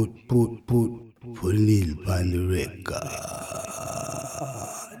 DJ, put Neil on the record.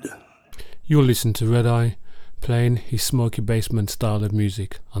 You'll listen to Red Eye playing his smoky basement style of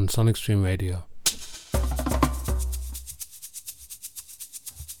music on Sonic Stream Radio.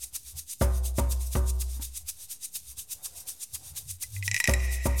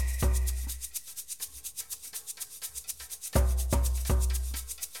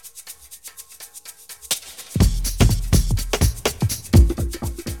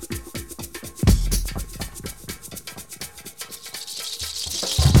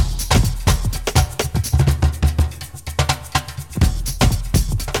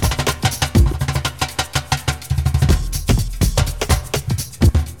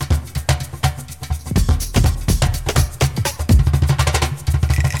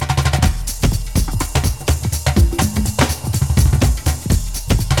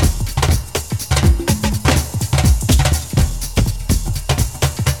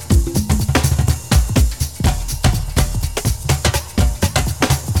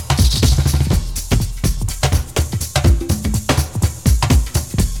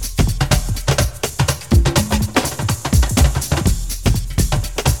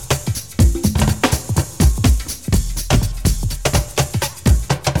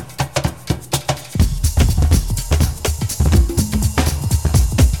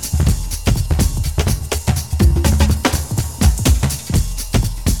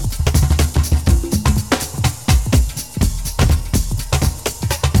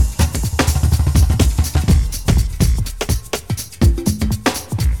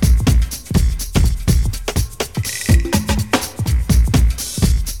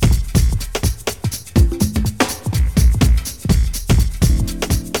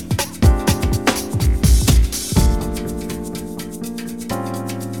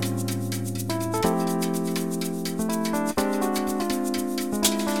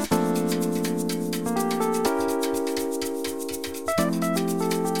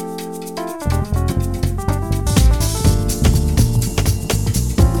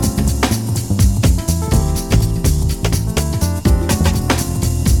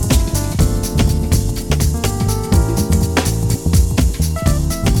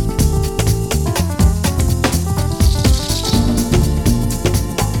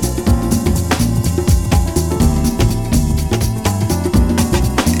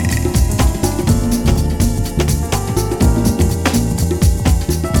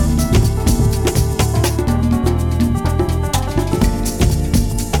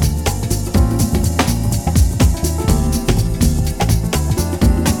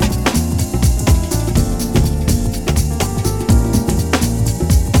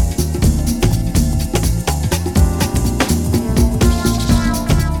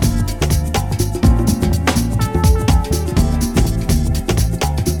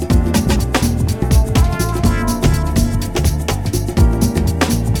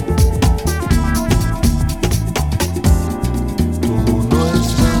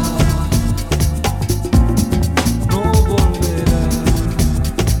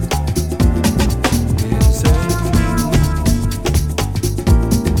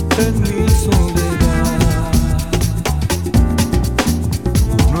 en mi soledad.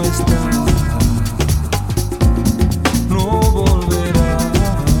 No está, no volverá.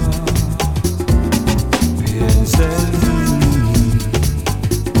 Piensa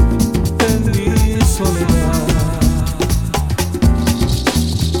en mi soledad.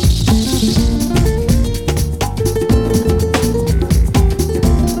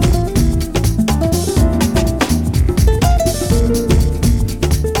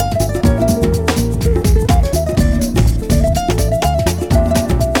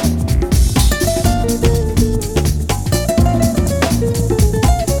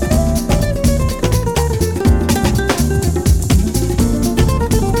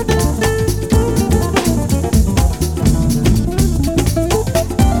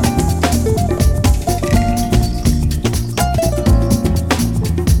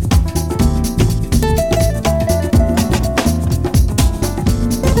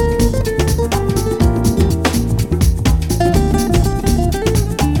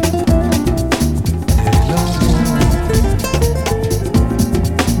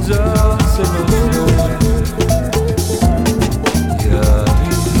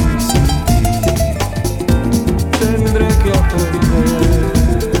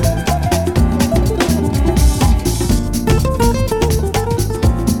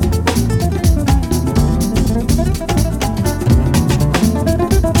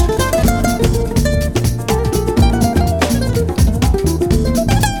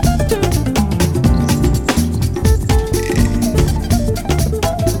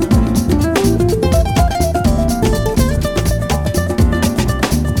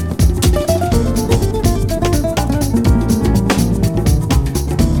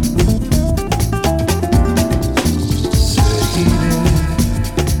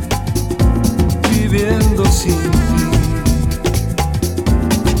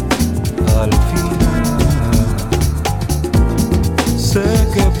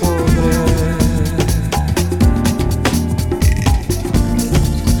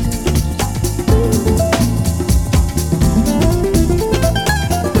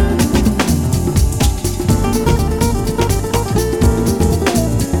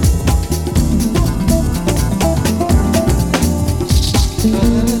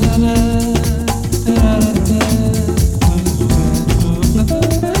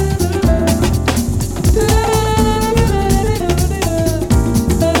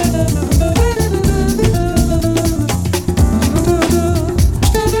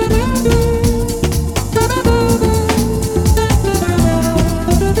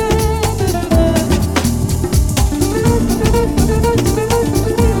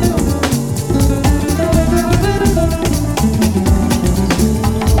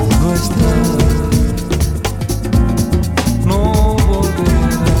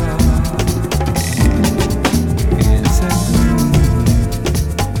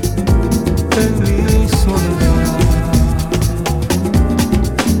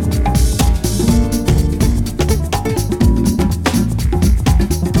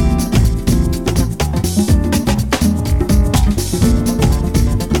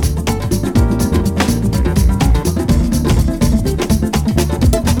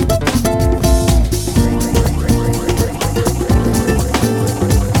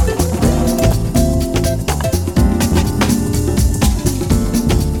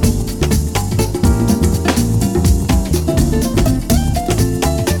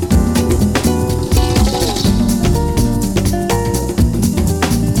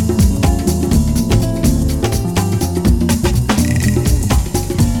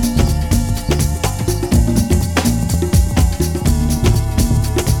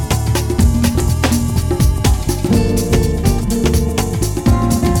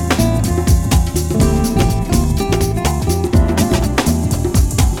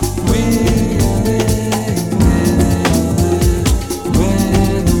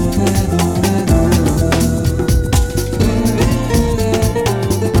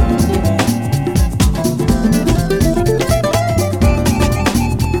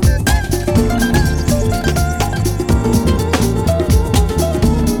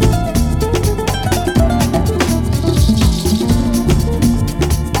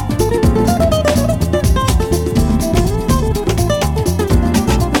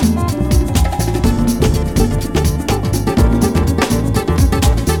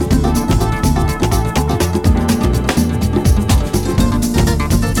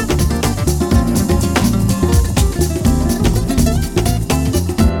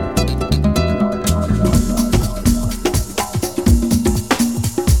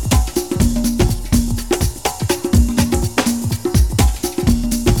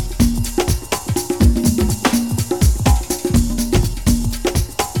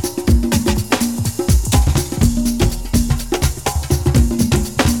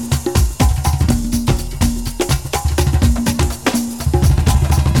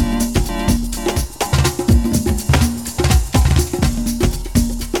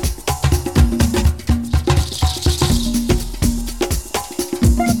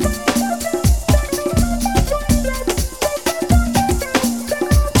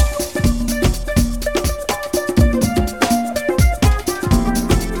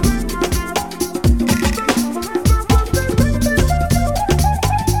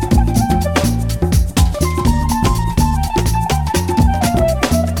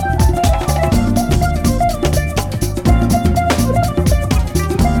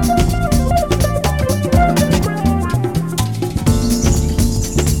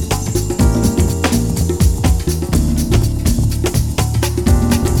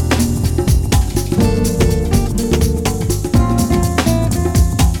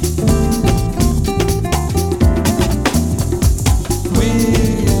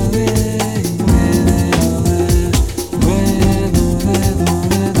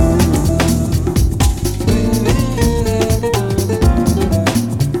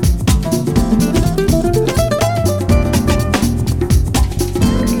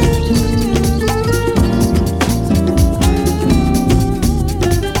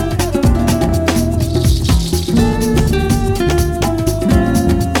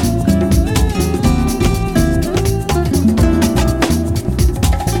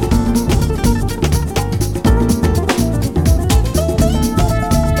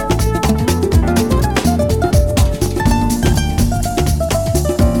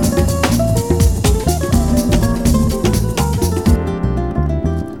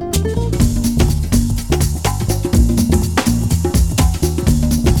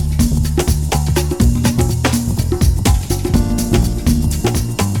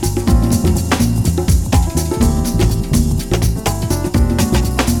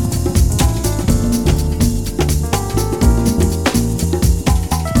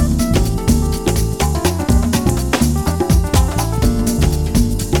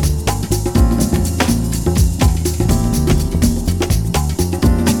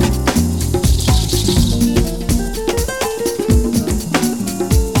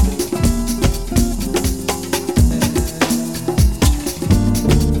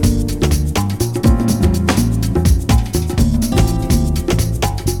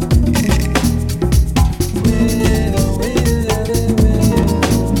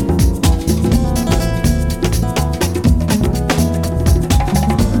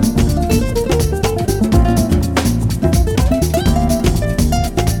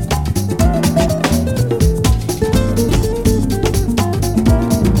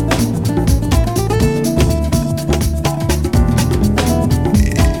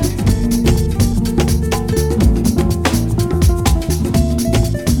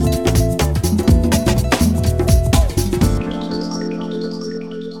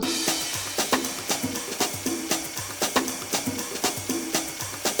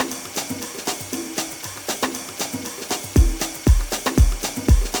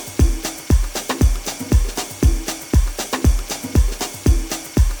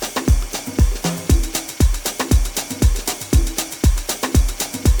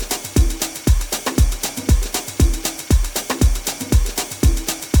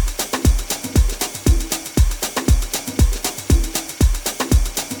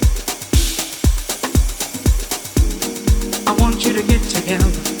 I want you to get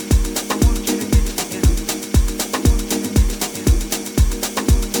together.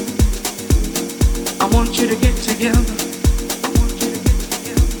 I want you to get together.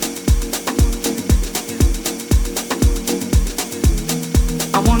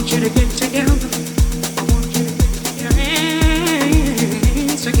 I want you to get together. Your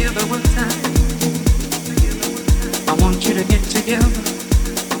hands together one time. I want you to get together.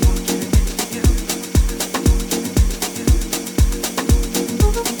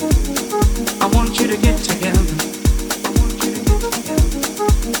 I want you to get together.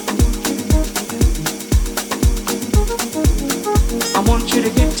 I want you to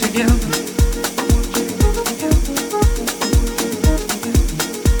get together.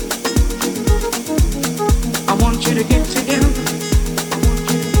 I want you to get together.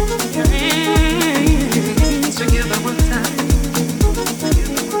 Your hands together one time.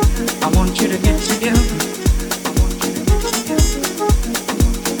 I want you to get together.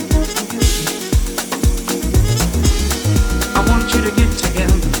 I want you to get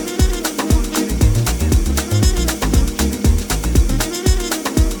together.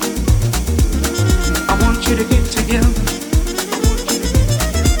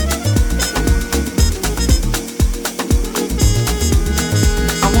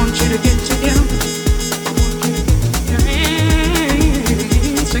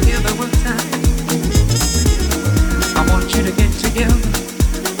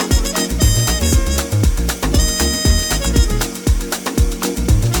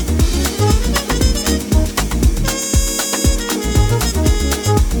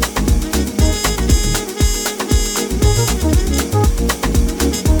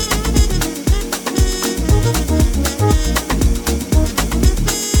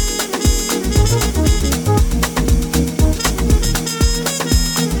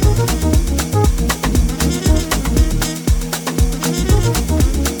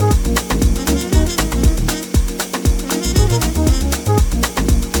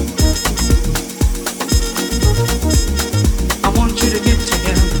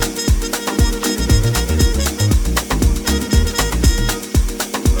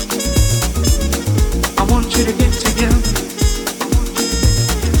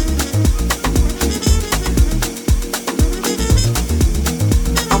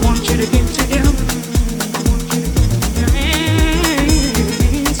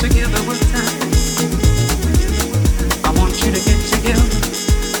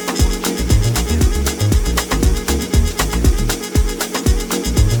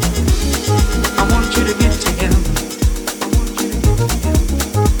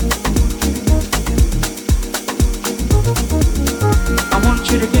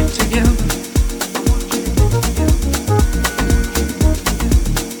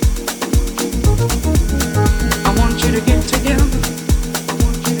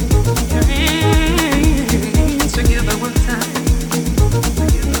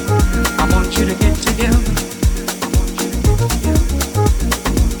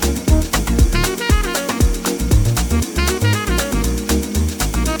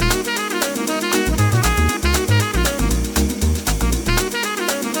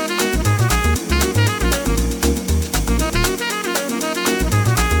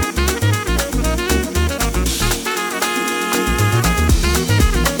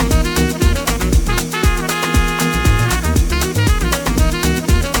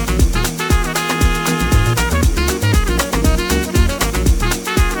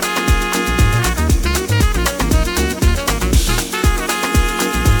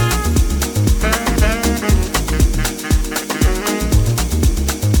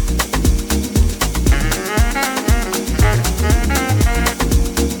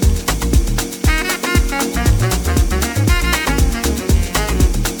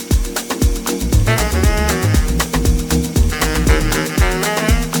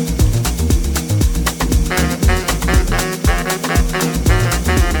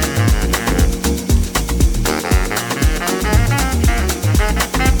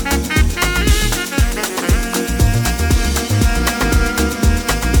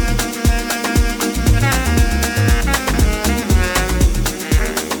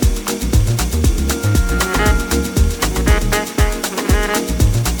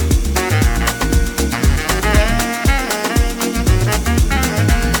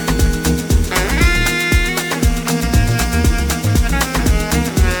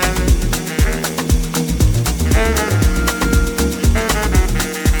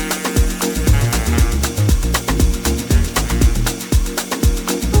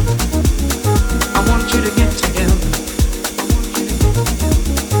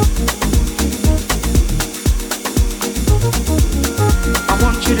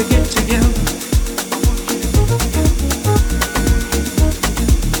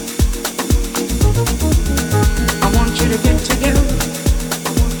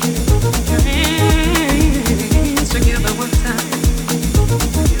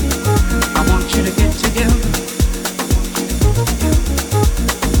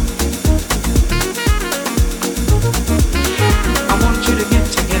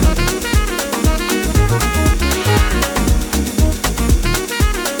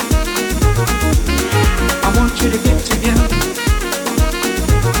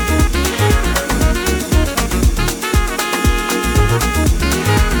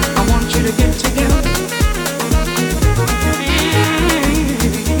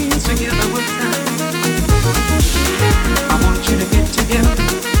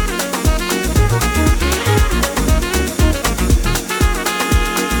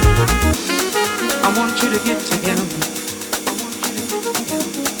 to get together.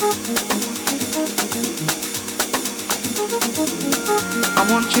 I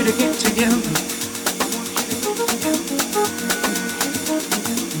want you to get together.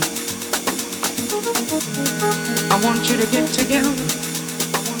 I want you to get together.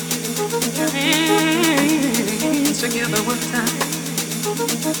 Together one time.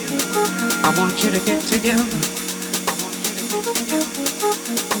 I want you to get together.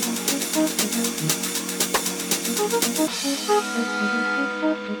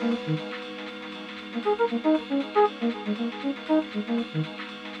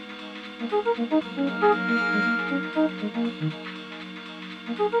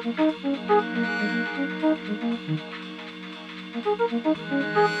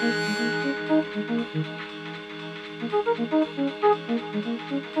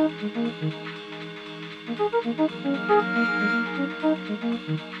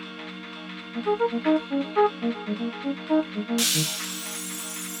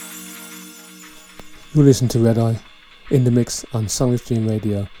 You listen to Red Eye in the mix on Sonic Stream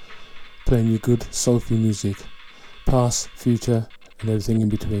Radio, playing you good soulful music, past, future, and everything in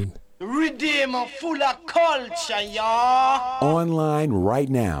between. Redeemer full of culture, y'all. Online right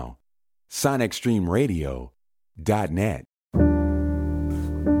now. SonicStreamRadio.net.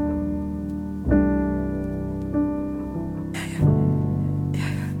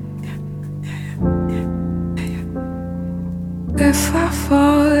 If I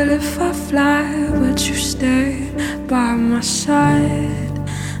fall, if I fly, would you stay by my side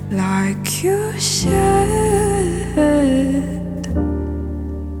like you said?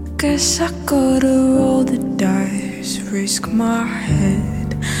 Guess I gotta roll the dice, risk my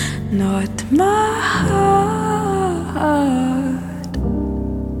head, not my heart.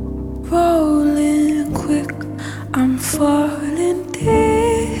 Rolling quick, I'm falling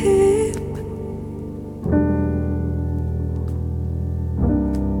deep.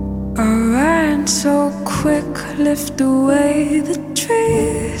 I ran so quick, lift away the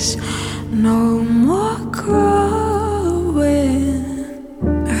trees, no more growing.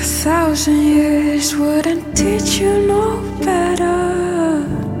 1,000 years wouldn't teach you no better.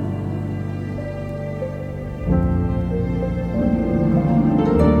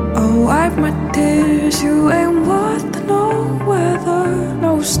 I'll wipe my tears, you ain't worth no weather,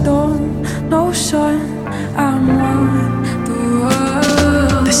 no storm, no sun, I'm on the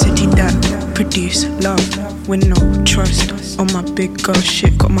road. The city that produce love with no trust. On my big girl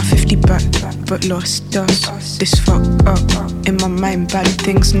shit, got my 50 back, but lost dust. This fuck up, in my mind bad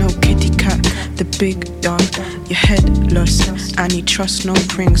things, no kitty cat. The big dog, your head lost. I need trust, no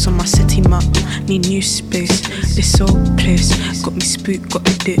rings on my city map. Need new space, this old place got me spooked, got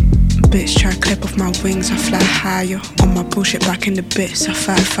a dip. Bitch, try to clip off my wings, I fly higher. On my bullshit back in the bits, I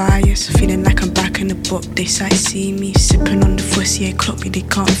fight fires. Feeling like I'm back in the book, they sight see me. Sipping on the Voissier clock, they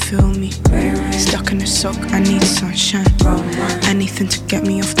can't feel me. Stuck in the sock, I need sunshine. Anything to get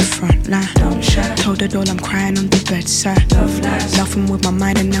me off the front line. Told her all I'm crying on the bedside. Laughing with my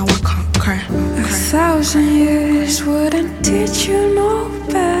mind and now I can't cry. 1,000 years wouldn't teach you no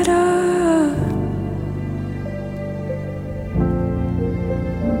better.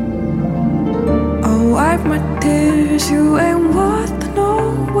 I'll wipe my tears, you ain't worth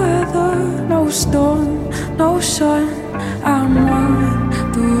no weather, no storm, no sun, I'm on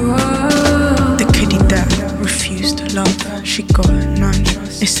the road. The kitty that refused love, she got none.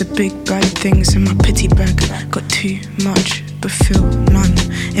 It's the big bad things in my pity bag. Got too much, but feel none.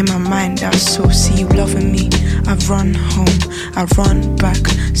 In my mind, that's so see you loving me. I run home, I run back.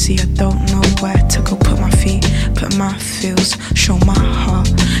 See, I don't know where to go. Put my feet, put my feels, show my heart.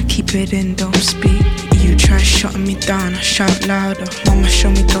 Keep it in, don't speak. You try shutting me down, I shout louder. Mama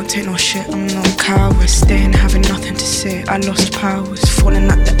show me don't take no shit, I'm no coward. Staying, having nothing to say, I lost powers. Falling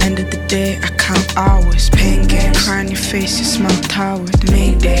at the end of the day, I count hours. Pain games, cry in your face, you smell tired.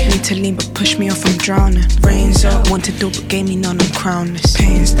 Mayday, need to lean but push me off, I'm drowning. Rains up, want to do but gave me none, I'm crownless.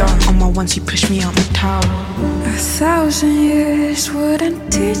 Pain's done, on my ones you push me out my tower. 1,000 years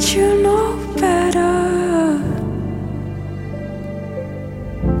wouldn't teach you no better.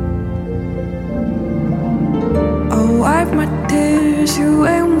 I'll wipe my tears, you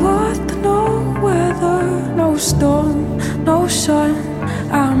ain't worth no weather, no storm, no sun,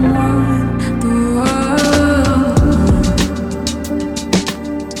 I'm on the road.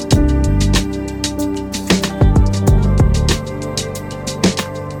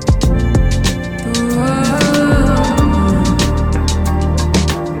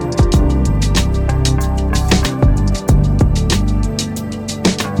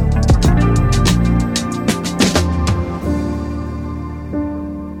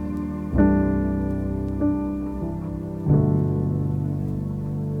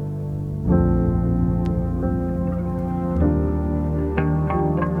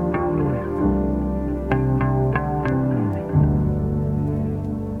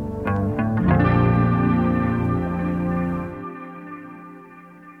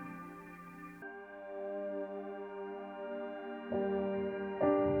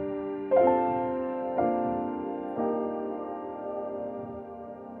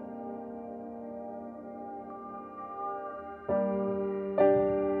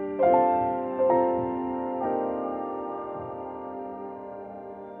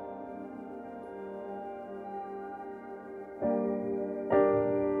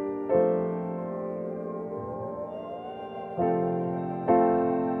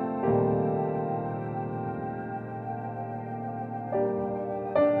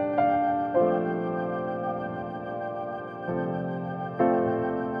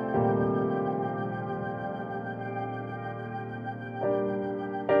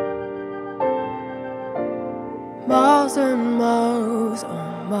 1,000 miles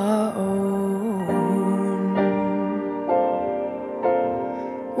on my own.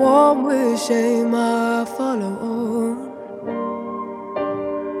 Warm with shame I follow on.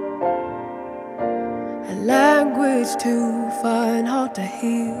 A language to find hard to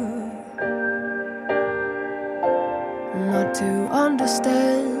hear. Not to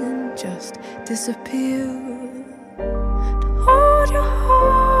understand, just disappear. To hold your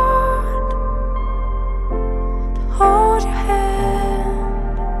heart, to hold your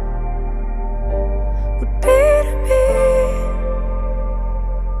hand, would be to me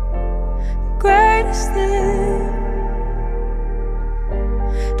the greatest thing.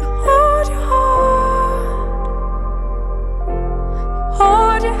 To hold your heart, to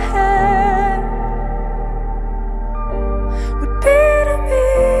hold your hand, would be to me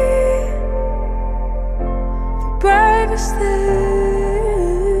the bravest thing.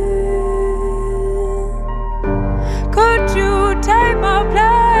 Could you take my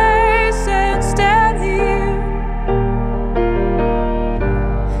place and stand here?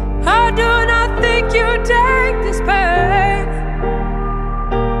 I do not think you take this pain.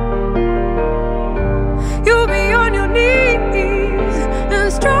 You'll be on your knees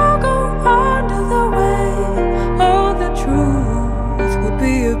and struggle under the weight. Oh, the truth would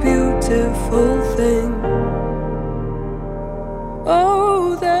be a beautiful thing.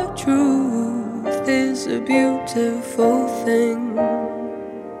 Oh, the truth is a beautiful thing.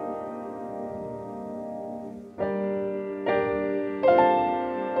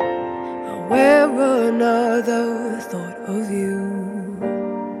 I wear another thought of you.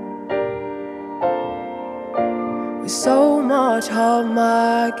 With so much heart,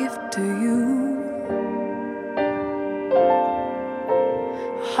 my gift to you.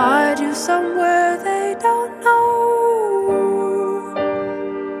 I hide you somewhere they don't know.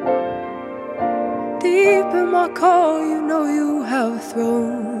 Deep in my core, you know you have a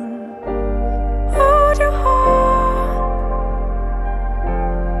throne. Hold your heart,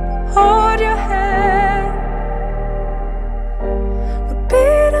 hold your hand, would be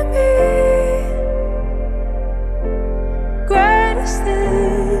to me greatest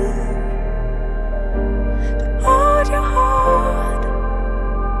thing. To hold your heart, to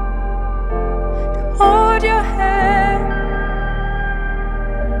hold your hand,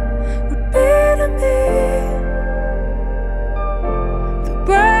 would be to me the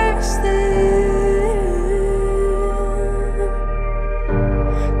bravest thing.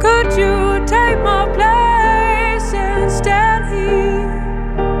 Could you take my place and stand here?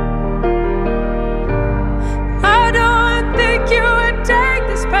 I don't think you would take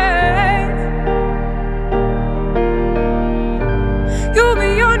this pain. You'll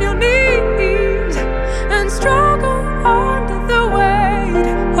be on your knees and struggle under the weight.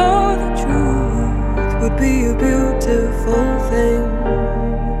 Oh, the truth would be a beautiful thing.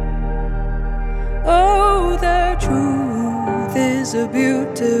 Oh, the truth is a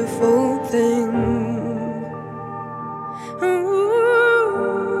beautiful thing.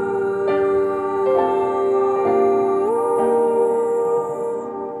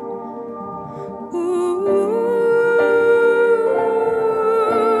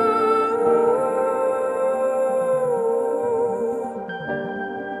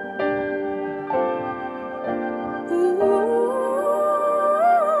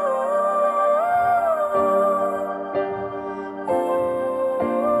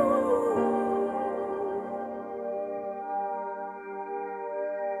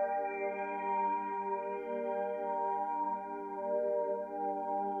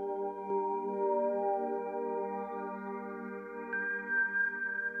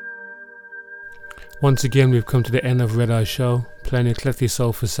 Once again, we've come to the end of Red Eye Show, playing eclectic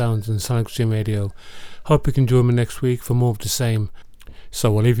soulful sounds on Sonic Stream Radio. Hope you can join me next week for more of the same.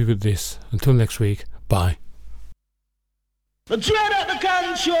 So I'll leave you with this. Until next week, bye. The dread of the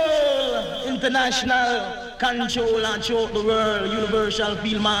control, international control and throughout the world. Universal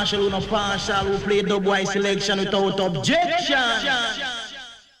Field Marshal, who no partial, who play dub wise selection without objection.